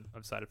element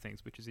of side of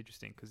things, which is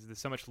interesting because there's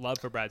so much love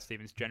for Brad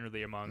Stevens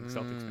generally among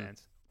Celtics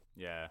fans.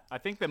 Yeah, I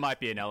think there might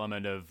be an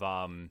element of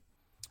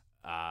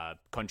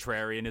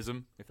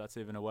contrarianism, if that's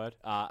even a word,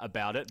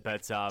 about it.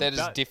 But that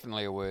is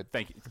definitely a word.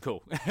 Thank you.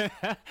 Cool.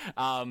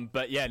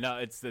 But yeah, no,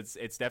 it's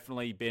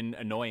definitely been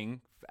annoying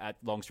at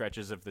long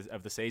stretches of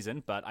the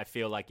season. But I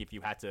feel like if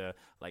you had to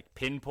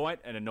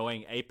pinpoint an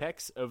annoying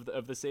apex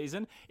of the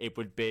season, it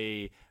would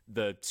be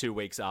the 2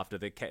 weeks after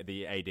the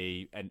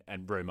AD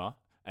and rumor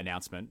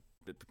announcement.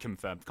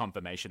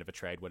 Confirmation of a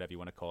trade, whatever you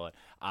want to call it.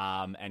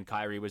 And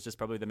Kyrie was just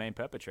probably the main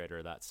perpetrator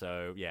of that.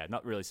 So yeah,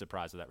 not really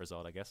surprised with that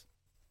result, I guess.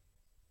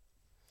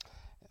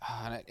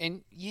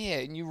 And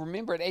you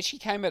remember it actually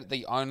came at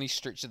the only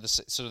stretch of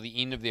the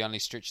end of the only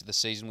stretch of the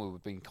season where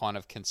we've been kind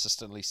of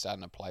consistently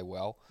starting to play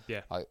well.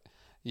 Yeah.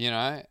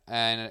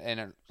 And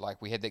it,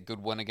 we had that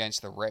good win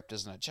against the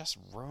Raptors, and it just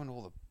ruined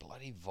all the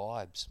bloody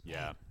vibes.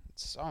 Yeah. Man,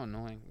 it's so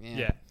annoying.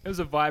 Yeah. It was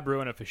a vibe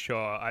ruiner for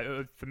sure.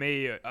 For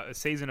me, a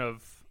season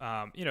of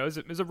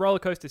it was a roller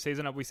coaster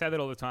season. We say that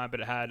all the time,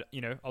 but it had,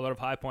 a lot of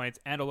high points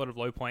and a lot of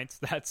low points.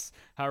 That's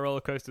how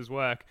roller coasters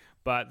work.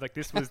 But like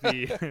this was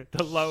the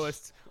the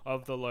lowest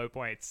of the low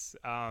points.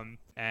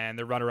 And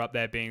the runner-up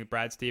there being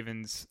Brad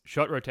Stevens'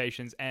 shot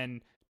rotations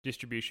and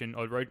distribution,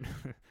 or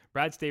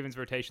Brad Stevens'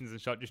 rotations and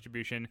shot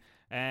distribution,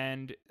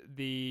 and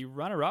the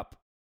runner-up,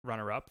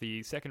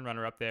 the second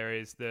runner-up there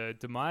is the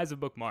demise of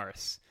Book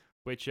Morris,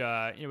 which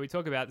we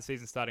talk about the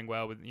season starting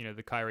well with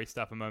the Kyrie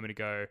stuff a moment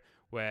ago,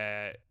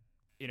 where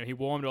he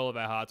warmed all of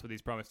our hearts with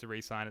his promise to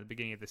re-sign at the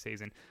beginning of the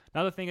season.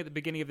 Another thing at the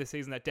beginning of the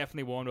season that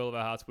definitely warmed all of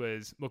our hearts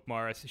was Book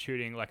Morris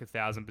shooting like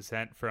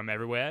 1,000% from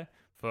everywhere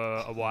for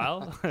a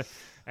while.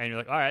 And you're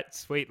like, all right,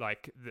 sweet.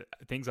 Like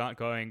things aren't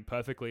going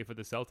perfectly for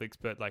the Celtics,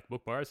 but like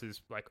Book Morris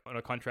is like on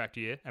a contract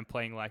year and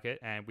playing like it,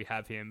 and we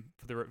have him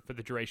for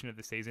the duration of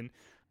the season.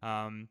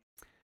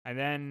 And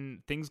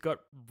then things got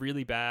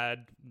really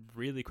bad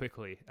really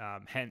quickly,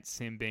 hence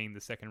him being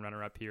the second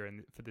runner-up here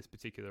for this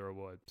particular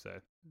award. So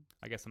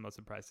I guess I'm not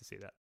surprised to see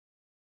that.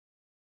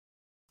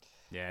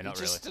 Yeah, not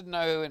really. Just to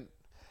know, and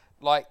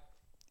like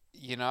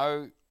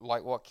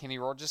what Kenny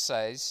Rogers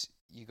says,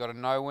 you got to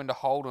know when to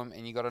hold him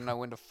and you got to know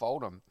when to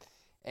fold him.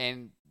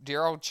 And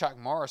dear old Chuck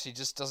Morris, he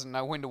just doesn't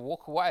know when to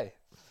walk away.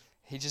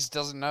 He just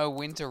doesn't know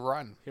when to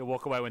run. He'll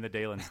walk away when the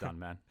dealing's done,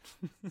 man.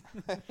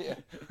 Yeah.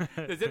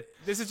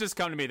 This has just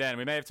come to me then.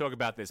 We may have talked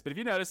about this, but have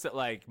you noticed that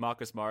like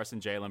Marcus Morris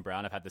and Jaylen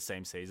Brown have had the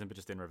same season, but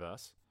just in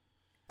reverse?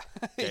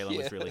 Jaylen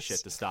was really shit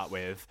to start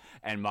with,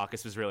 and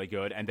Marcus was really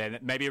good. And then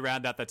maybe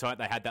around that time,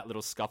 they had that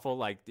little scuffle,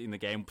 like in the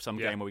game,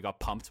 game where we got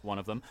pumped, one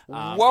of them.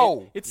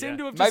 Whoa! It seemed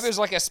to have maybe it was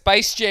like a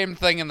Space Jam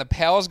thing, and the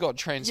powers got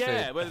transferred.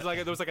 Yeah, there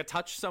was like a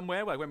touch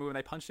somewhere, like when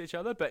they punched each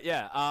other. But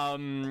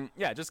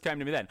it just came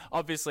to me then.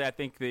 Obviously, I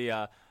think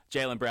the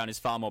Jaylen Brown is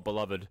far more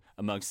beloved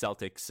amongst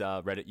Celtics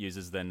Reddit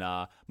users than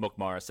Mook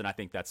Morris, and I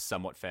think that's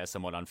somewhat fair,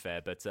 somewhat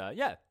unfair. But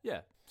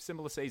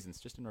similar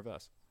seasons, just in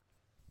reverse.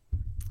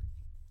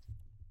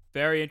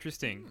 Very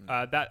interesting.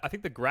 I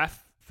think the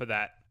graph for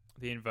that,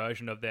 the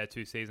inversion of their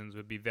two seasons,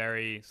 would be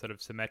very sort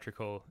of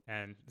symmetrical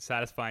and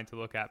satisfying to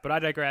look at. But I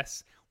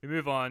digress. We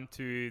move on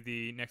to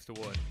the next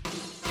award.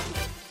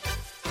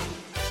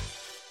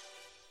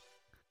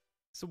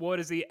 This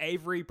award is the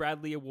Avery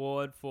Bradley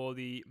Award for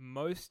the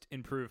most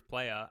improved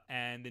player,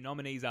 and the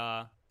nominees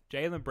are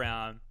Jaylen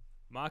Brown,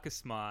 Marcus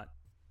Smart,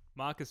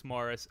 Marcus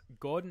Morris,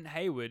 Gordon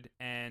Hayward,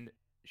 and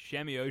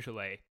Semi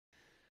Ojeleye.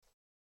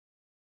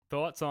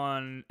 Thoughts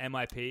on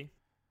MIP,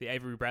 the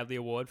Avery Bradley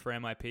Award for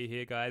MIP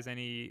here, guys?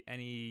 Any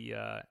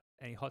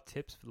hot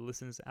tips for the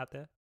listeners out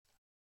there?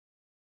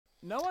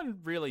 No one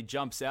really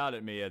jumps out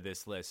at me at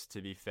this list,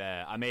 to be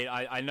fair. I mean,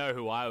 I know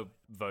who I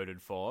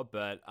voted for,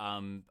 but I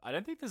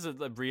don't think there's a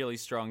really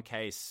strong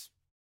case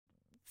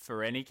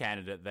for any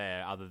candidate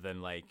there other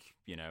than a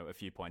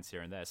few points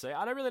here and there. So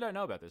I don't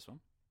know about this one.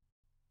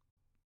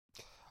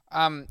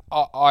 I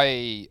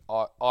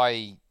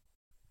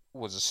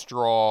was a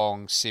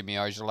strong Semi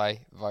Ojeleye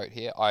vote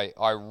here.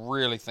 I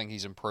really think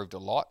he's improved a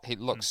lot. He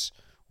looks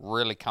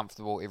really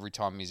comfortable every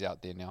time he's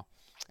out there now.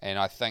 And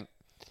I think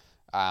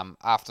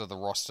after the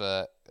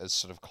roster is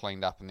sort of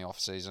cleaned up in the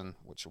off-season,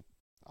 which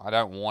I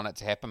don't want it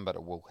to happen, but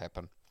it will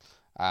happen,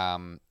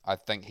 I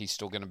think he's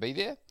still going to be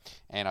there.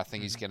 And I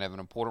think he's going to have an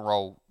important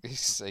role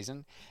this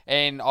season.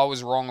 And I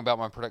was wrong about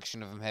my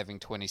prediction of him having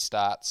 20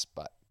 starts,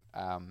 but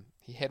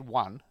he had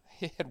one.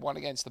 He had one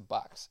against the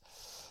Bucks.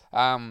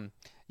 I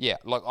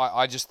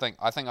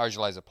think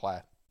Ojele's a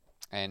player,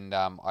 and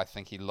I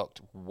think he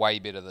looked way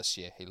better this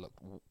year. He looked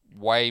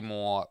way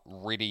more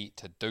ready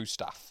to do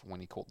stuff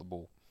when he caught the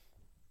ball.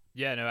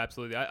 Yeah, no,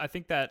 absolutely. I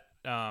think that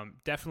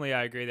definitely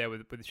I agree there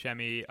with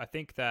Shemi. I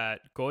think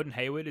that Gordon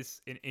Hayward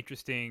is an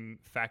interesting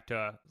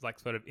factor, like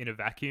sort of in a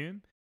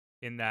vacuum,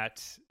 in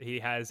that he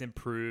has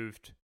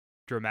improved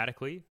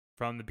dramatically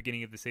from the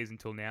beginning of the season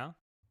till now.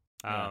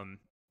 Yeah.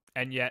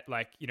 And yet,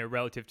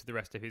 relative to the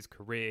rest of his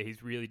career,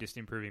 he's really just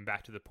improving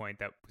back to the point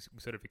that we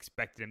sort of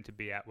expected him to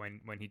be at when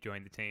he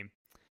joined the team.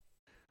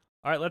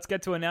 All right, let's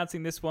get to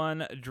announcing this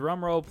one.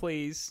 Drum roll,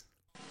 please.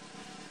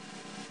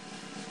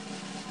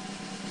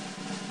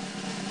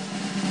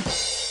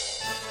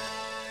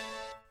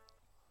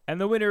 And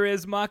the winner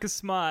is Marcus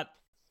Smart.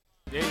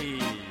 Yay.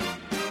 I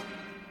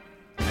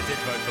did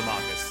vote for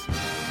Marcus.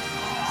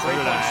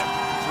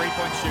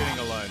 Three-point shooting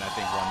alone, I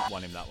think,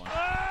 won him that one.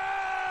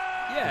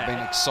 Yeah. I've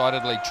been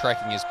excitedly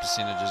tracking his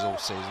percentages all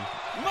season.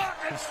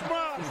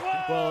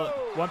 Well,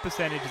 one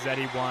percentage is that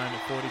he won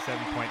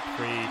 47.3%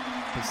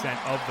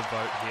 of the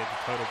vote here, the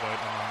total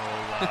vote among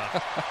all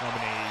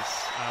nominees,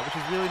 which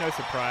is really no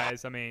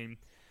surprise. I mean,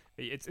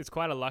 it's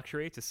quite a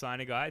luxury to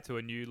sign a guy to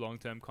a new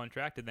long-term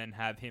contract and then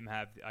have him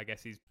have, I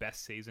guess, his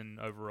best season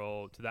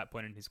overall to that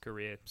point in his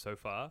career so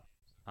far.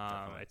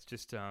 It's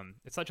just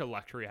it's such a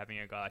luxury having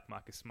a guy like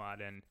Marcus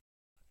Smart, and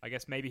I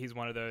guess maybe he's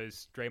one of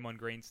those Draymond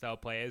Green style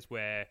players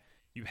where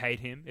you hate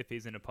him if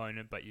he's an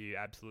opponent, but you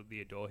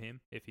absolutely adore him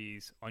if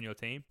he's on your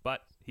team.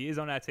 But he is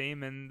on our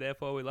team, and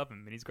therefore we love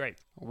him, and he's great.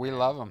 We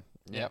love him.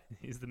 Yep.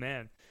 He's the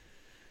man.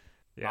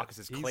 Yeah, Marcus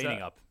is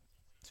cleaning up.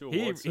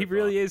 He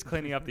really is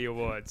cleaning up the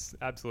awards.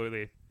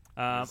 Absolutely.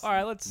 All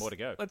right, let's more to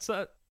go.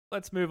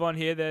 Let's move on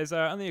here. There's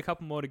only a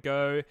couple more to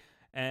go,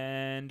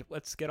 and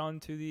let's get on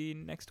to the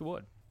next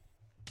award.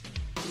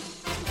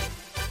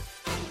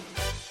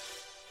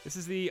 This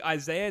is the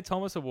Isaiah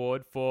Thomas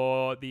Award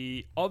for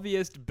the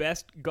obvious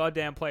best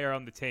goddamn player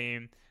on the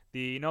team.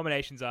 The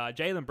nominations are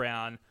Jaylen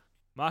Brown,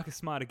 Marcus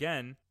Smart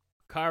again,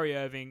 Kyrie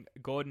Irving,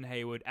 Gordon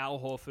Hayward, Al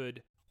Horford,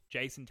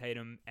 Jason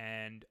Tatum,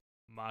 and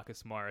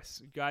Marcus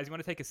Morris. Guys, you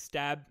want to take a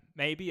stab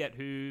maybe at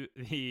who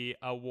the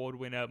award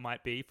winner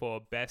might be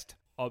for best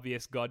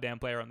obvious goddamn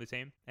player on the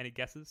team? Any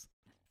guesses?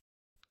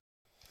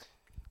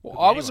 Well,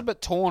 I was a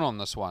bit torn on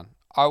this one.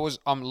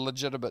 I'm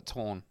legit a bit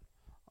torn.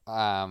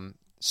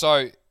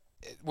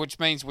 Which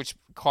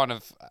kind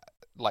of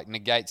like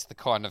negates the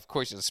kind of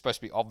question. It's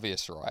supposed to be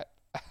obvious, right?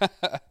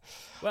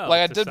 Well,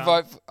 like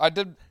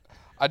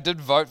I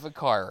did vote for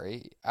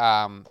Kyrie,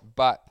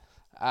 but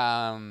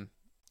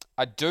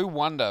I do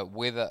wonder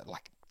whether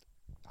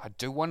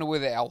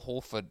Al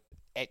Horford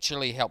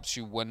actually helps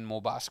you win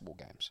more basketball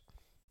games.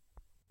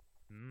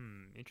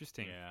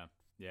 Interesting.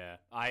 Yeah.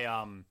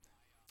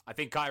 I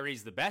think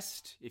Kyrie's the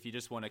best if you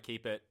just want to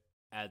keep it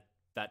at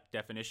that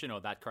definition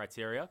or that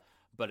criteria.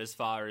 But as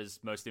far as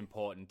most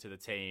important to the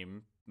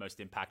team, most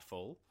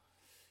impactful,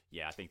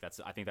 yeah, I think that's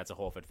a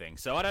Horford thing.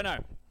 So I don't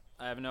know.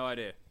 I have no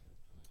idea.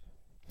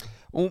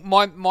 Well,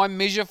 my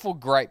measure for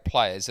great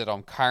players that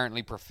I'm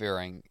currently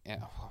preferring,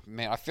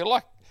 I feel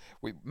like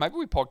we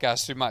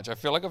podcast too much. I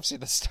feel like I've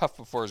said this stuff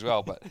before as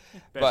well, but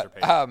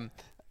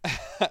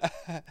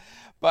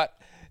but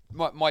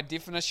my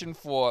definition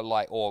for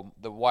or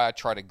the way I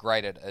try to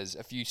grade it is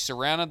if you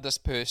surrounded this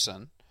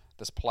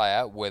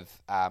player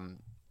with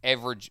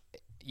average,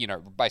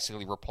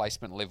 basically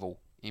replacement level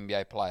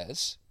NBA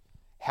players,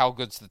 how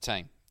good's the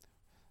team?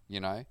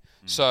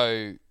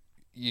 So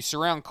you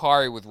surround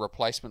Kyrie with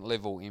replacement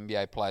level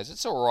NBA players,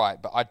 it's all right,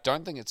 but I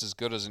don't think it's as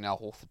good as an Al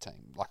Horford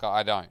team.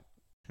 I don't.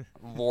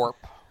 Vorp.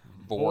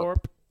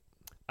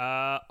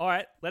 All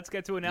right, let's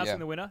get to announcing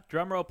the winner.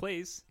 Drum roll,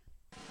 please.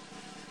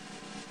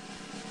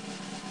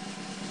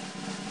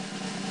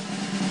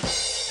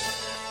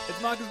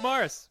 It's Marcus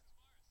Morris.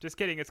 Just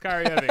kidding, it's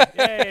Kyrie Irving.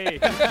 Yay!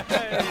 I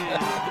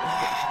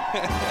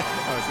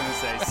was going to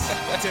say,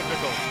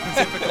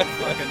 typical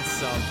fucking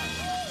sub.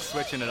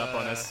 Switching it up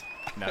on us.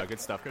 No, good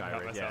stuff,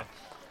 Kyrie.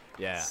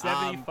 Yeah.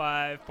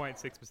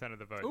 75.6% of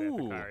the vote there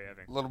for Kyrie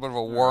Irving. A little bit of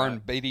a Warren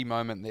Beatty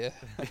moment there.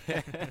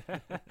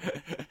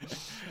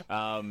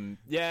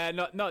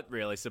 Not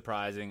really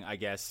surprising, I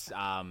guess.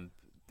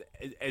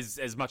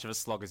 As much of a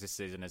slog as this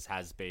season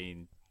has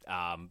been,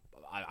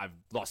 I've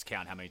lost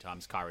count how many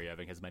times Kyrie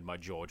Irving has made my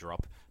jaw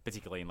drop,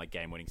 particularly in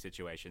game-winning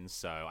situations.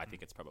 So I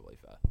think it's probably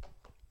fair.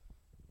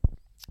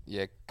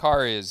 Yeah,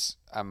 Kyrie is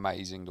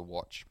amazing to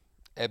watch.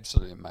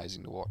 Absolutely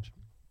amazing to watch.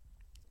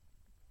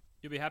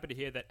 You'll be happy to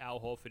hear that Al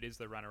Horford is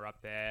the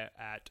runner-up there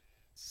at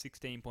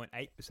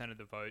 16.8% of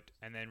the vote,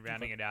 and then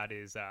rounding it out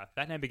is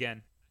that name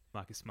again,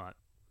 Marcus Smart.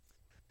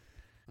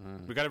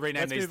 We've got to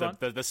rename these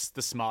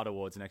the Smart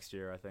Awards next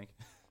year, I think.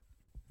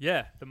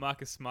 Yeah, the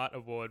Marcus Smart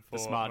Award for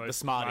the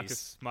Smarties.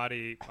 Marcus Smart.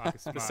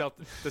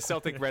 the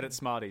Celtic Reddit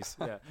Smarties.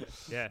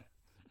 Yeah.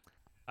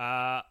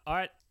 All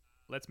right,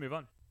 let's move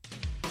on.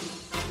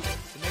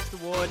 The next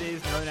award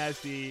is known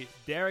as the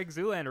Derek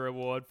Zoolander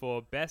Award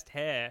for Best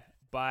Hair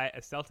by a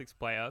Celtics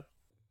player.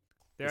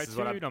 There are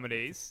two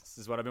nominees. This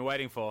is what I've been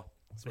waiting for.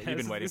 This is what you've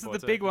been waiting for. This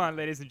is the big one,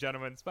 ladies and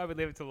gentlemen. It's why we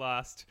leave it to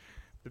last.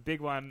 The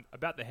big one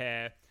about the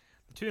hair.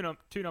 The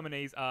two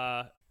nominees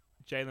are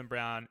Jaylen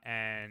Brown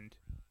and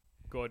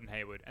Gordon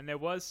Hayward. And there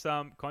was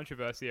some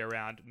controversy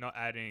around not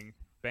adding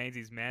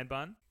Bainesy's man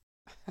bun.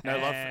 No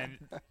love.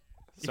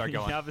 Sorry,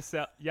 go on.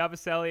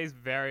 Yabusele's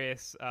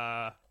various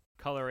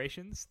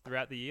colorations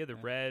throughout the year, the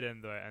red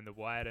and the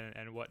white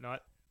and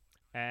whatnot.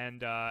 And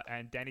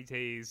Danny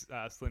T's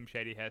Slim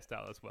Shady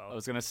hairstyle as well. I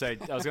was gonna say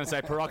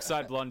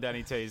peroxide blonde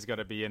Danny T's got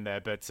to be in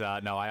there, but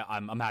no,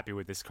 I'm happy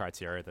with this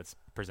criteria that's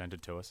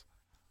presented to us.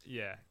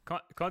 Yeah,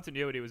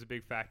 continuity was a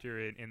big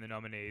factor in the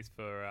nominees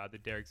for the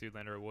Derek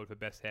Zoolander Award for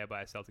Best Hair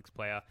by a Celtics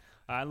player.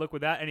 And look,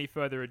 without any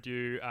further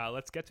ado,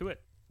 let's get to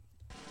it.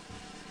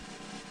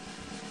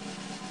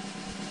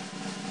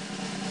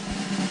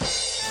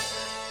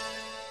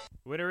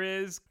 Winner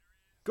is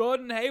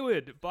Gordon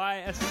Hayward by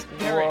a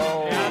scary,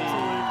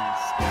 absolute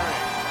scary.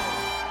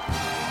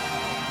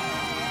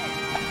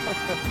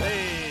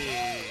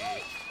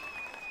 Hey.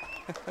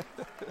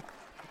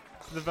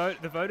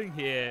 The voting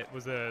here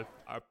was a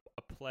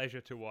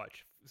pleasure to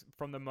watch.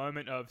 From the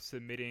moment of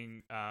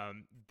submitting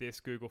this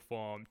Google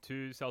form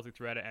to Celtics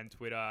Reddit and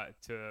Twitter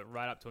to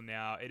right up till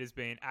now, it has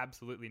been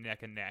absolutely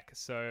neck and neck.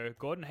 So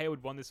Gordon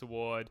Hayward won this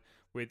award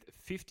with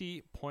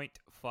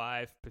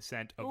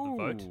 50.5% of the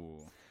vote.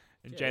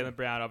 And Jaylen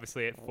Brown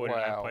obviously at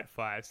 49.5.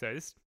 Wow. So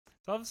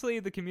obviously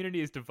the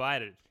community is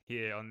divided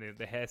here on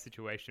the hair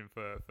situation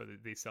for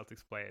these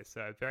Celtics players.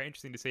 So very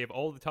interesting to see of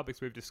all the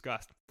topics we've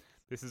discussed.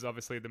 This is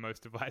obviously the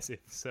most divisive.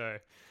 So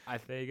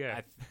there you go.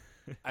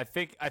 I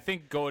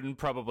think Gordon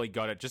probably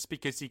got it just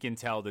because you can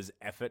tell there's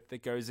effort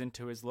that goes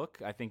into his look.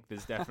 I think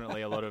there's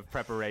definitely a lot of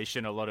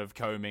preparation, a lot of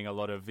combing, a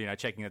lot of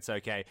checking it's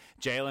okay.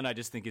 Jalen, I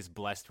just think is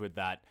blessed with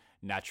that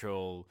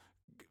natural,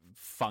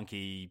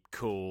 funky,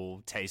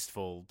 cool,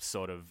 tasteful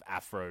sort of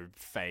afro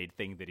fade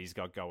thing that he's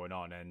got going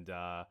on, and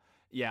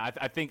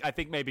I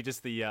think maybe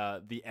just the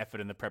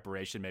effort and the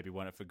preparation maybe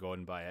won it for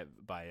Gordon by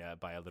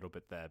a little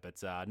bit there.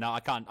 But no, I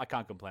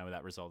can't complain with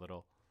that result at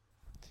all.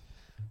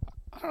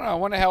 I don't know.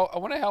 I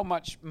wonder how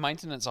much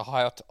maintenance a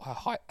high.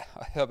 I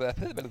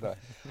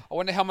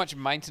wonder how much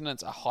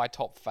maintenance a high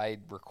top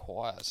fade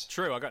requires.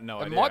 True, I got no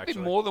idea. It might actually. be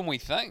more than we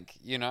think.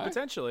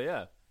 Potentially,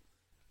 yeah.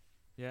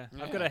 Yeah,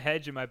 I've got a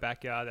hedge in my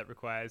backyard that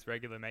requires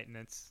regular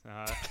maintenance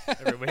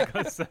every week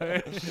or so.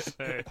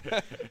 So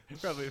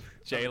probably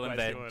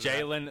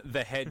Jalen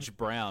the Hedge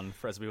Brown,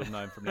 as we will know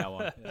him from now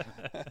on.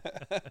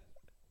 Yeah.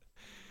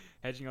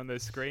 Hedging on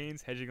those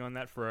screens, hedging on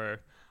that throw.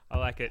 I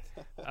like it.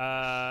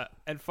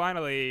 And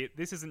finally,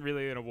 this isn't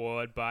really an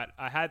award, but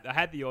I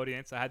had the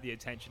audience, I had the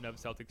attention of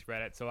Celtics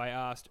Reddit, so I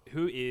asked,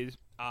 who is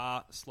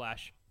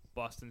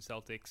r/Boston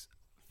Celtics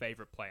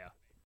favorite player?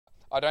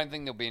 I don't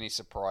think there'll be any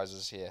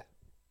surprises here.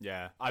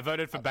 Yeah, I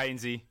voted for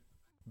Bainesy,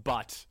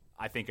 but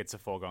I think it's a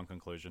foregone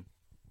conclusion.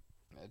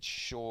 It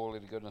surely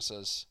to goodness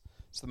is.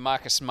 It's the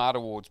Marcus Smart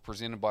Awards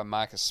presented by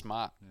Marcus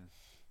Smart.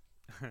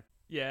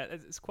 Yeah,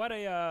 it's quite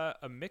a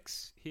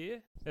mix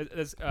here.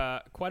 There's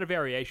quite a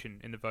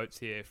variation in the votes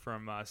here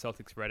from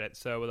Celtics Reddit.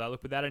 So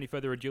without any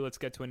further ado, let's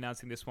get to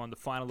announcing this one, the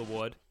final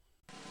award.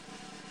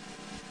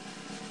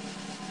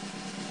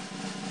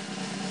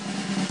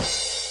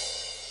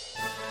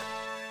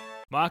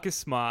 Marcus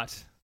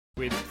Smart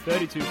with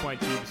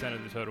 32.2%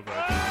 of the total vote.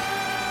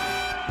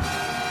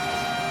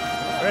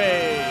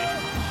 Hooray!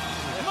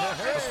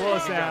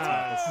 Applause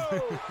sounds.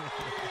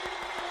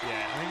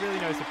 Yeah, I mean, really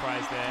no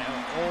surprise there.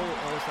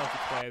 All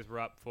Celtics players were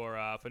up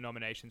for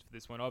nominations for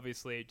this one.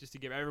 Obviously, just to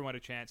give everyone a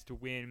chance to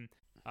win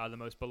the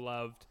most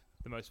beloved,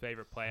 the most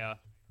favorite player.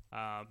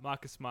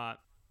 Marcus Smart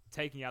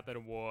taking out that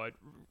award,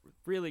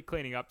 really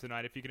cleaning up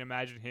tonight. If you can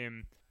imagine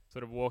him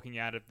sort of walking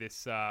out of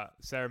this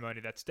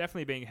ceremony that's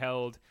definitely being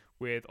held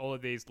with all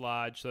of these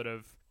large sort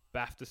of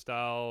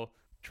BAFTA-style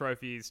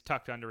trophies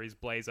tucked under his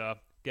blazer,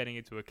 getting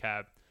into a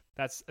cab.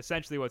 That's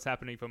essentially what's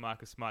happening for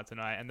Marcus Smart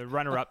tonight. And the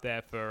runner-up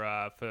there for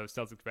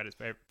Celtics Reddit's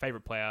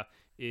favorite player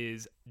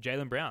is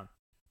Jaylen Brown.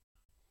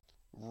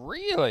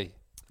 Really?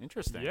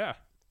 Interesting. Yeah.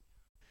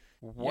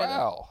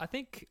 Wow. Yeah, I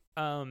think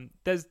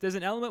there's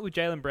an element with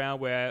Jaylen Brown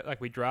where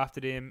we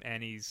drafted him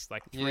and he's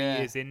 3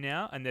 years in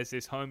now, and there's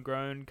this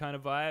homegrown kind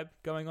of vibe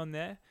going on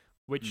there,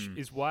 which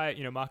is why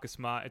Marcus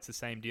Smart, it's the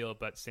same deal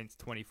but since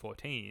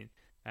 2014,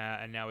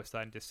 and now we're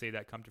starting to see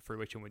that come to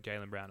fruition with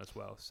Jaylen Brown as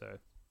well. So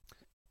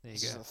there you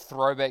This go. is a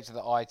throwback to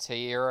the IT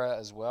era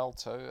as well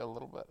too, a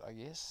little bit, I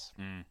guess.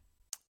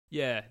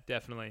 Yeah,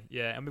 definitely.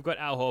 Yeah, and we've got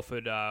Al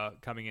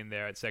Horford coming in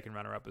there at second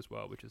runner-up as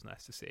well, which is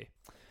nice to see.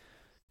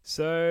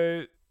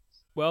 So,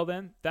 well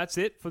then, that's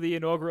it for the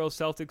inaugural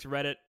Celtics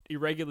Reddit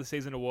Irregular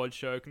Season Awards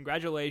show.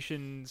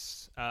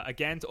 Congratulations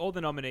again to all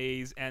the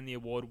nominees and the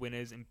award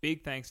winners, and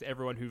big thanks to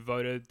everyone who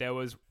voted. There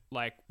was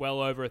well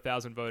over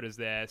 1,000 voters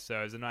there, so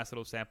it was a nice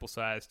little sample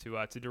size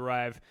to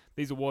derive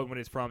these award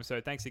winners from.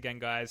 So thanks again,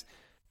 guys.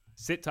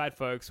 Sit tight,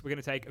 folks. We're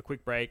going to take a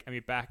quick break and be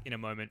back in a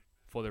moment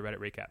for the Reddit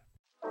recap.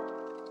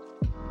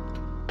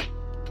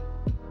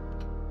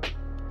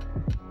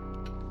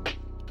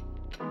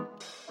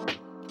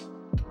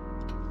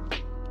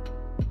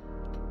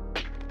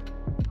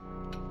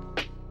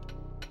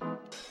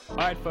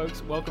 Alright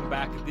folks, welcome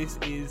back. This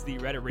is the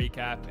Reddit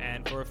recap,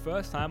 and for a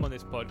first time on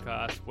this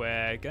podcast,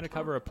 we're going to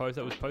cover a post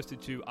that was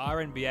posted to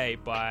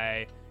RNBA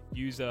by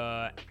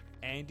user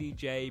Andy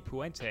J.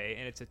 Puente,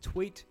 and it's a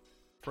tweet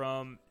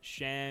from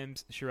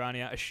Shams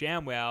Sharania, a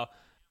ShamWow.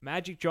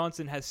 Magic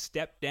Johnson has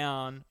stepped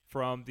down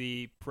from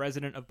the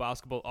president of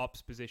basketball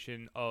ops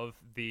position of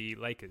the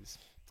Lakers.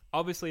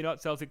 Obviously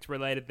not Celtics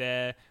related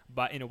there,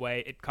 but in a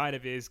way it kind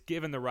of is,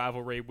 given the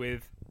rivalry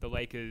with the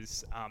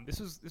Lakers. This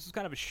was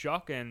kind of a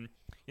shock, and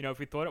if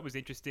we thought it was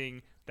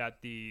interesting that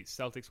the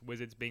Celtics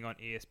Wizards being on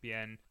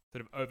ESPN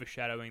sort of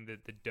overshadowing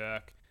the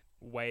Dirk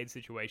Wade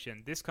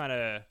situation, this kind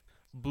of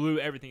blew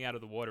everything out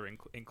of the water,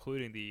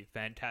 including the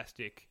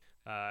fantastic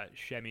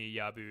Shemi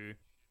Yabu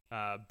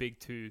Big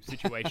Two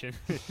situation.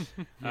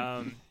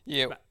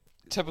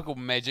 Typical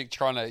Magic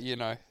trying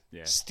to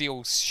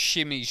steal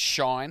Shimmy's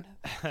shine.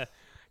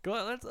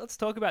 Let's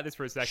talk about this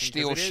for a second.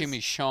 Steal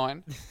Shimmy's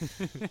shine.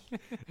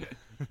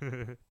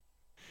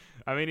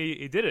 I mean,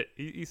 he did it.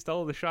 He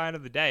stole the shine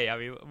of the day. I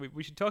mean,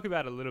 we should talk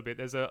about it a little bit.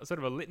 There's a sort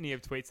of a litany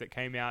of tweets that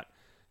came out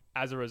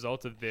as a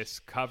result of this,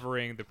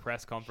 covering the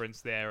press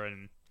conference there,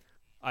 and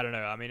I don't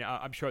know. I mean,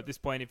 I'm sure at this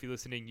point, if you're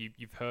listening,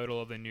 you've heard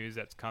all of the news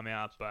that's come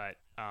out. But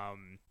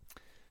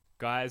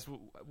guys,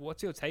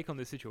 what's your take on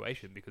this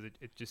situation? Because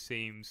it just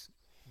seems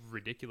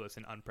ridiculous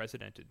and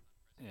unprecedented.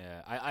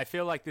 Yeah, I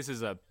feel like this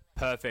is a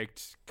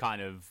perfect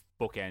kind of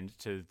bookend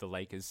to the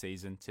Lakers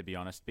season, to be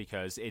honest,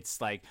 because it's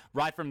like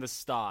right from the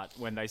start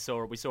when we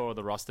saw all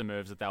the roster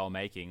moves that they were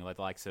making, like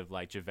the likes of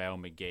like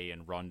JaVale McGee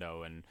and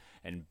Rondo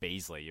and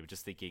Beasley. You were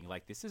just thinking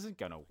like, this isn't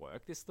gonna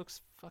work. This looks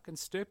fucking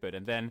stupid.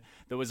 And then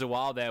there was a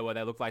while there where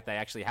they looked like they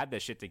actually had their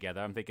shit together.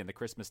 I'm thinking the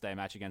Christmas Day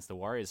match against the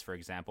Warriors, for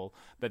example.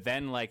 But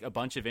then like a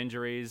bunch of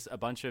injuries, a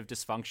bunch of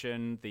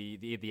dysfunction,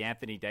 the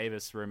Anthony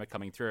Davis rumor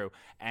coming through,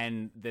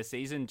 and the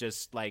season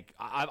just like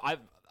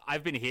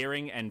I've been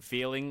hearing and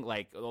feeling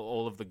like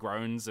all of the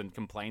groans and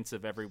complaints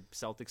of every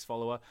Celtics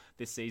follower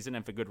this season,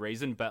 and for good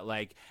reason. But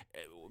like,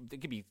 they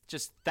could be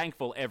just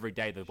thankful every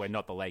day that we're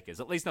not the Lakers,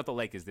 at least not the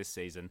Lakers this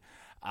season,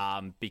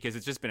 because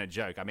it's just been a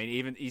joke. I mean,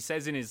 even he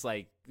says in his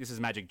this is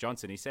Magic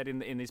Johnson. He said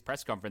in his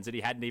press conference that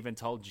he hadn't even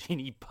told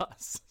Jeannie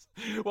Buss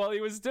while he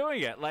was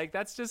doing it. Like,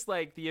 that's just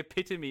like the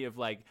epitome of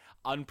like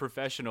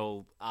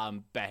unprofessional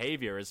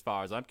behavior as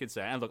far as I'm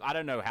concerned. And look, I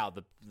don't know how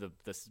the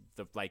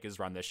Lakers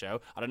run their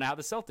show. I don't know how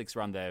the Celtics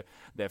run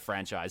their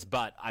franchise.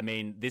 But I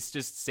mean, this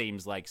just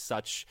seems like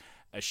such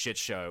a shit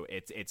show.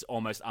 It's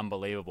almost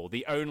unbelievable.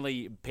 The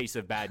only piece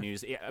of bad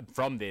news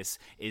from this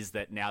is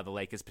that now the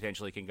Lakers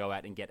potentially can go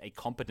out and get a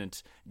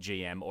competent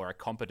GM or a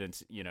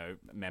competent,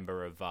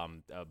 member of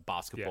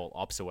basketball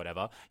ops or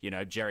whatever.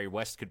 Jerry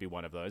West could be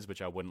one of those,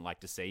 which I wouldn't like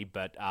to see.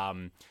 But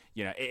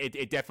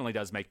it definitely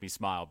does make me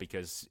smile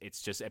because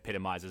it's just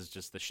epitomizes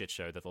just the shit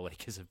show that the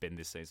Lakers have been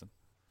this season.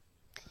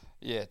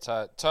 Yeah,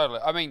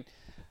 totally. I mean,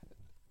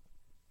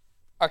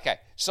 okay,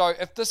 so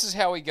if this is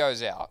how he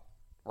goes out,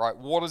 right,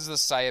 what does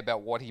this say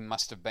about what he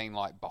must have been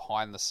like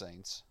behind the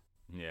scenes?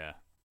 Yeah.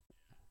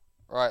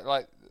 Right,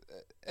 like,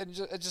 it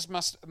just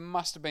must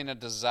have been a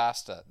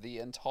disaster the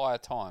entire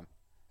time.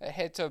 It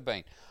had to have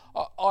been.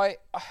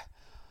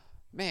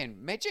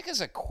 Man, Magic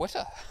is a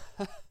quitter.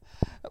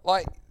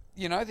 Like,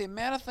 the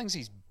amount of things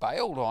he's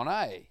bailed on,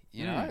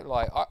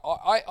 Like,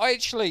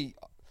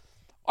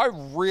 I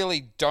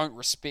really don't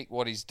respect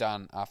what he's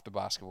done after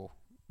basketball.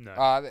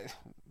 No.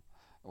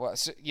 Well,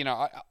 so,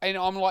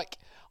 I'm like,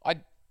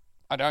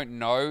 I don't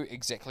know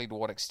exactly to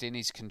what extent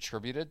he's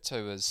contributed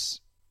to his,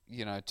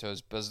 to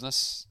his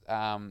business,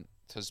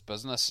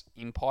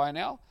 empire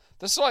now.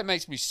 This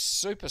makes me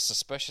super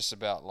suspicious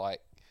about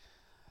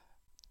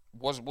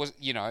was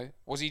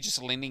he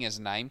just lending his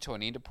name to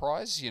an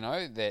enterprise,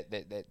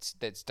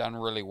 that's done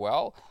really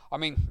well. I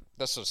mean,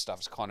 this sort of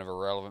stuff is kind of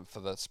irrelevant for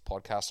this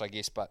podcast, I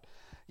guess, but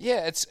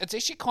yeah, it's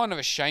actually kind of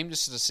a shame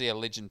just to see a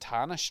legend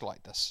tarnished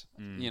like this,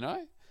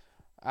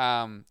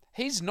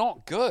 He's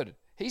not good.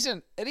 He's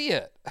an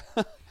idiot,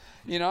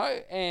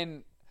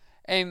 and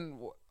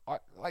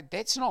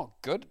that's not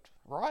good,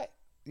 right?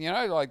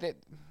 Like that,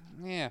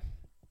 yeah.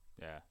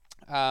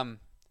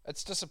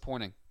 It's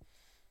disappointing.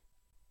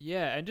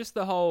 Yeah, and just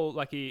the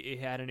whole he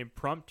had an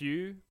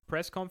impromptu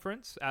press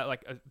conference at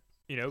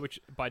which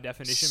by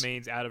definition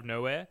means out of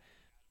nowhere,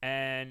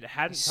 and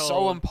hadn't told.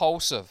 So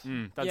impulsive.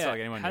 That's like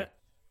anyone.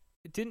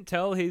 Didn't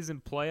tell his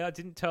employer.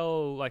 Didn't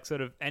tell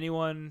sort of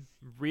anyone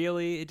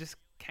really. It just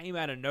came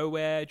out of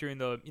nowhere during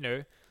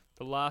the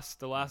the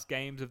last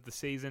games of the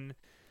season.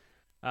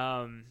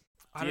 Do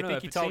you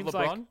think he told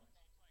LeBron?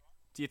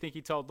 Do you think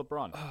he told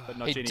LeBron? But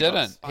not he Jeannie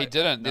didn't. Buss? He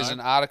didn't. No? There's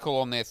an article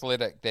on The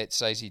Athletic that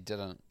says he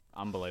didn't.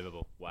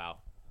 Unbelievable! Wow,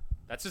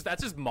 that's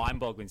just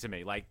mind-boggling to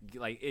me.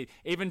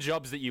 Even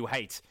jobs that you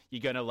hate,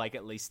 you're gonna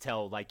at least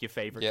tell your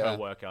favorite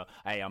coworker,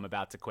 "Hey, I'm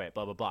about to quit."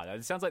 Blah blah blah.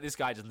 It sounds like this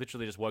guy just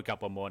literally just woke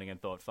up one morning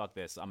and thought, "Fuck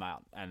this, I'm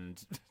out."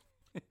 And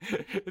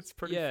it's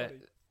pretty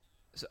funny.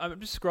 So I'm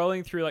just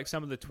scrolling through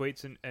some of the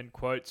tweets and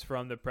quotes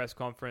from the press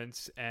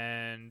conference,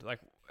 and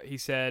he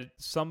said,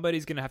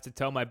 "Somebody's gonna have to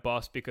tell my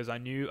boss because I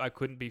knew I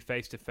couldn't be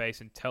face to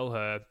face and tell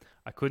her.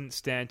 I couldn't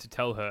stand to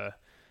tell her."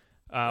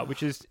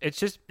 It's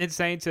just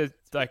insane to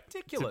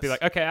ridiculous. To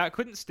be okay, I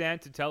couldn't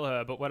stand to tell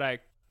her, but what I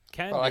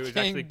can do is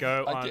actually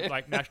go on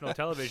national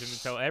television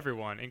and tell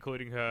everyone,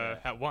 including her,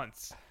 at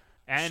once,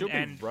 and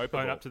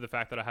own up to the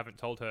fact that I haven't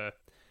told her.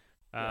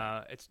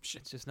 It's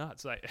just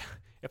nuts.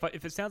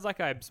 If it sounds like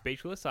I'm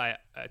speechless,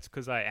 it's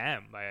because I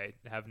am. I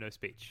have no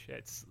speech.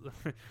 It's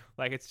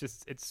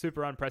it's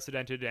super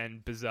unprecedented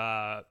and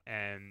bizarre,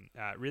 and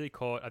really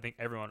caught, I think,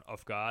 everyone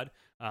off guard.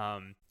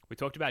 We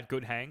talked about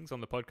good hangs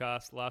on the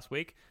podcast last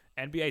week.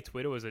 NBA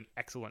Twitter was an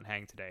excellent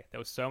hang today. There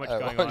was so much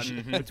going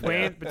on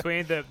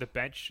between the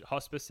bench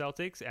hospice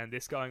Celtics and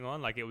this going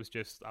on. I was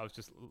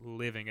just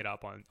living it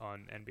up on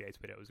NBA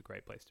Twitter. It was a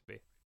great place to be.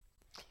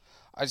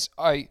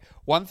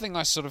 One thing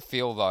I sort of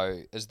feel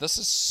though is this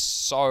is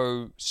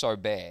so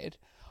bad.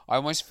 I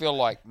almost feel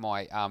like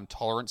my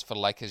tolerance for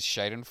Lakers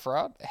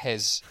Schadenfreude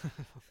has,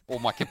 or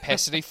my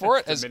capacity for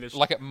it is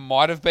it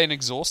might have been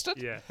exhausted.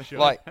 Yeah, for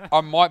sure.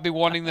 I might be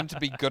wanting them to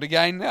be good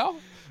again now.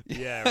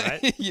 Yeah,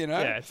 right.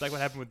 Yeah, it's like what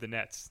happened with the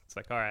Nets. It's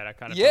all right, I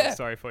kind of feel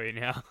sorry for you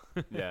now.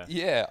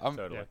 Yeah,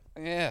 totally.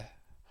 Yeah,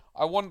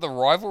 I wanted the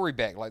rivalry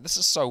back. This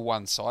is so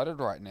one-sided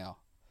right now.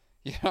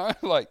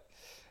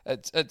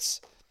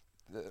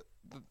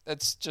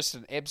 It's just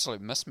an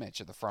absolute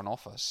mismatch at the front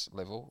office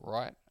level,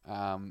 right?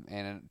 And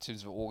in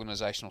terms of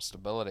organizational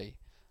stability,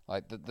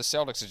 Like the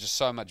Celtics are just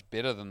so much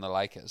better than the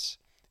Lakers,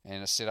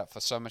 and are set up for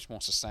so much more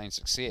sustained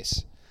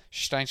success.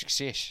 Sustained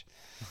success.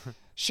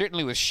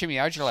 Certainly with Shimmy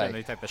Ojale.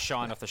 Certainly take the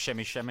shine off the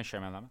shimmy. Certainly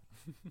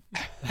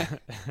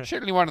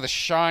one of the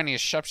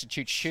shiniest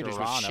substitute shooters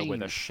we've Sharana seen.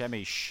 with a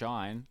shimmy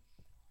shine.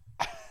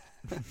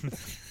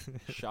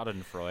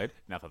 Schadenfreude.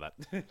 Enough of that.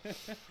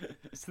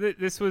 So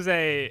this was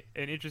an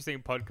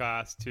interesting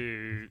podcast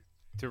to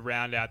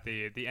round out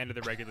the end of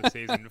the regular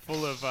season,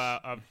 full of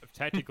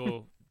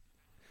tactical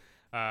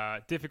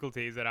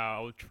difficulties that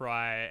I'll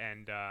try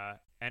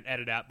and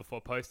edit out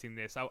before posting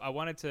this. I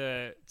wanted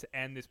to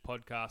end this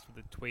podcast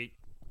with a tweet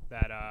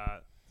that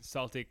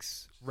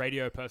Celtics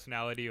radio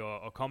personality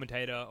or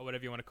commentator or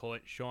whatever you want to call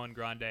it, Sean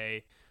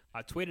Grande,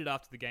 tweeted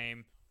after the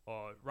game,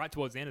 or right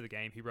towards the end of the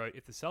game. He wrote,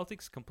 "If the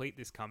Celtics complete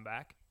this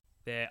comeback,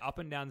 their up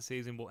and down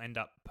season will end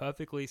up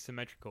perfectly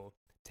symmetrical.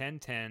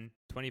 10-10,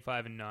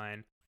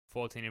 25-9,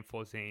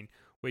 14-14,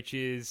 which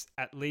is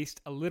at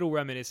least a little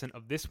reminiscent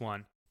of this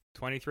one.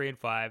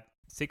 23-5,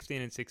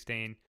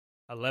 16-16,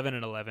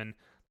 11-11.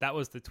 That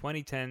was the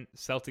 2010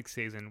 Celtics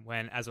season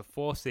when, as a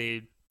 4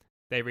 seed,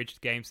 they reached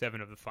Game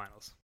 7 of the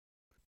finals."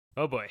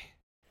 Oh boy.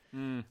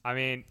 I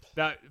mean,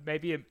 that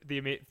maybe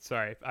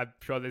sorry, I'm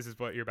sure this is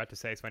what you're about to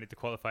say, so I need to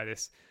qualify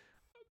this.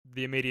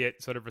 The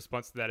immediate sort of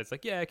response to that is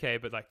like, yeah, okay,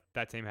 but like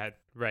that team had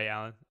Ray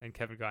Allen and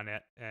Kevin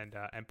Garnett and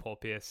Paul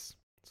Pierce,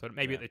 sort of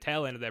maybe at the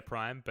tail end of their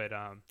prime, but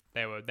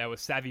they were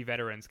savvy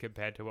veterans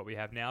compared to what we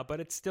have now.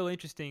 But it's still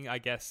interesting, I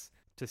guess,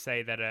 to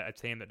say that a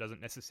team that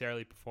doesn't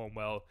necessarily perform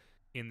well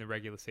in the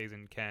regular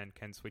season can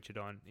switch it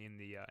on in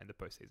the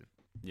postseason.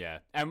 Yeah,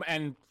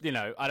 and you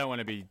know, I don't want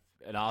to be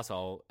an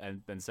asshole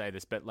and say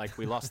this, but like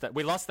we lost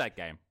that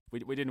game.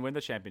 We didn't win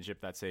the championship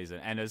that season,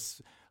 and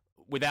as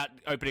without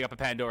opening up a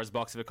Pandora's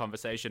box of a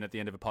conversation at the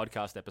end of a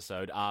podcast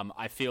episode,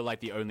 I feel like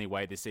the only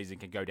way this season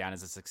can go down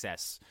as a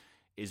success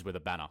is with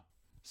a banner.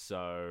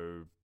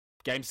 So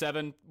Game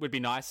 7 would be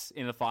nice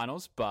in the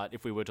finals, but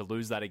if we were to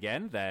lose that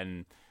again,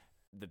 then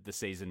the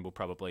season will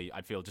probably,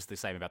 I'd feel just the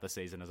same about the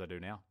season as I do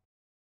now,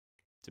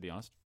 to be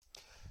honest.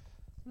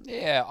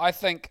 Yeah, I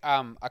think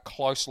a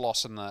close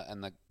loss in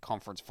the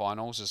conference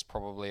finals is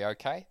probably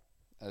okay.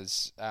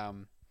 Is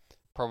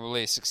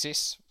probably a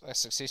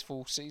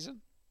successful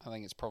season. I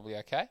think it's probably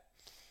okay.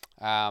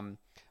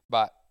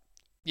 But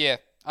yeah,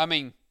 I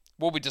mean,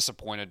 we'll be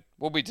disappointed.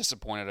 We'll be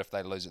disappointed if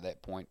they lose at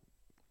that point.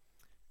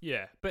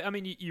 Yeah, but I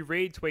mean, you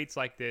read tweets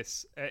like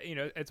this.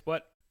 It's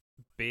what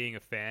being a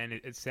fan.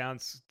 It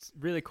sounds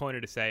really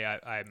corny to say.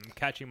 I'm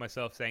catching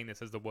myself saying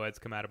this as the words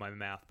come out of my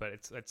mouth, but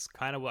it's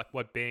kind of like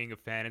what being a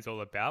fan is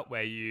all about.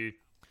 Where you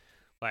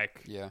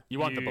like, you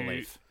want the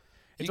belief.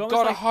 You've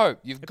got to hope.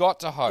 You've got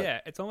to hope.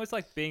 Yeah, it's almost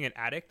like being an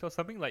addict or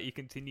something. Like you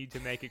continue to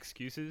make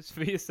excuses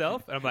for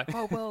yourself. And I'm like,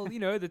 oh, well, the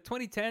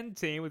 2010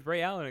 team with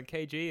Ray Allen and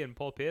KG and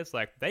Paul Pierce,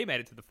 like they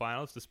made it to the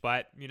finals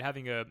despite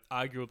having a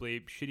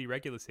arguably shitty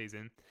regular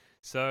season.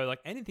 So like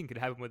anything could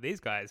happen with these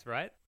guys,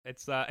 right?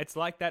 It's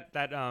like that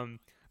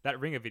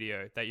Ringer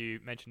video that you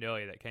mentioned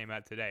earlier that came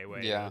out today,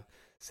 where you're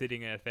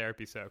sitting in a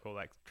therapy circle,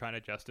 like trying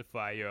to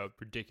justify your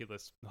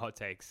ridiculous hot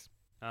takes.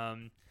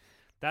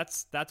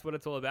 That's what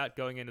it's all about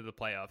going into the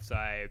playoffs.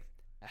 I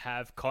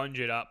have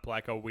conjured up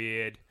like a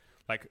weird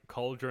like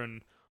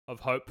cauldron of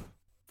hope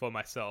for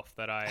myself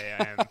that I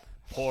am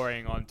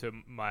pouring onto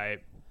my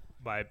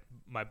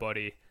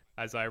body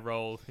as I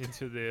roll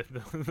into the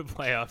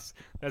playoffs.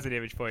 That's an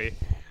image for you.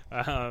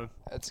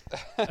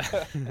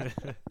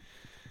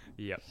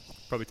 Yep.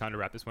 Probably time to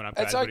wrap this one up,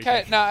 guys. It's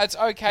okay. No, it's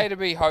okay to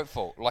be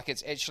hopeful. Like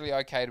it's actually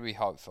okay to be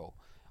hopeful.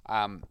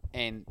 And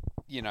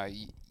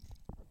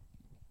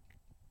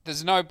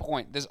there's no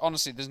point. There's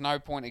no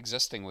point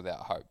existing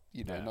without hope.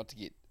 Not to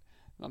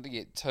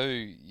get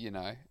too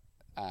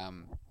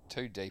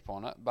too deep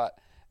on it, but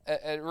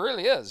it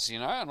really is.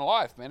 In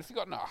life, man. If you've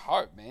got no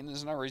hope, man,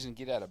 there's no reason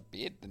to get out of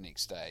bed the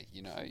next day.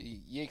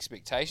 Your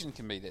expectation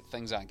can be that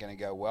things aren't going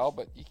to go well,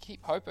 but you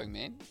keep hoping,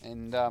 man.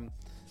 And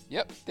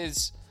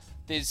there's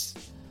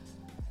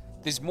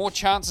more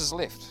chances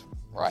left,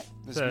 right?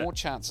 There's more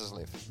chances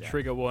left.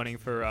 Trigger warning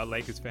for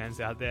Lakers fans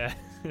out there.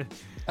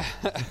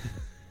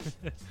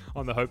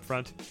 On the hope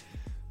front.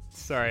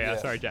 Sorry,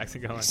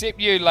 Jackson, go on. Except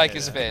you,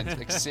 Lakers fans.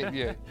 Except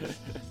you.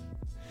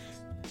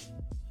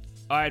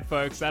 All right,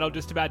 folks, that'll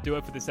just about do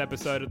it for this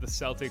episode of the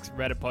Celtics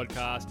Reddit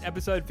podcast,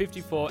 episode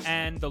 54,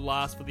 and the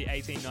last for the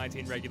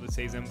 18-19 regular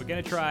season. We're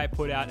going to try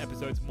put out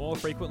episodes more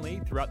frequently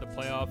throughout the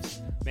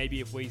playoffs. Maybe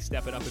if we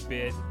step it up a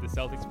bit, the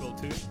Celtics will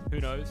too.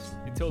 Who knows?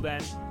 Until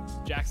then,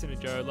 Jackson and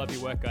Joe, love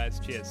your work, guys.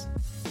 Cheers.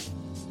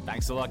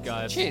 Thanks a lot,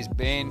 guys. Cheers,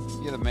 Ben.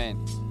 You're the man.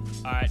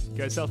 All right,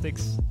 go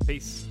Celtics.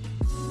 Peace.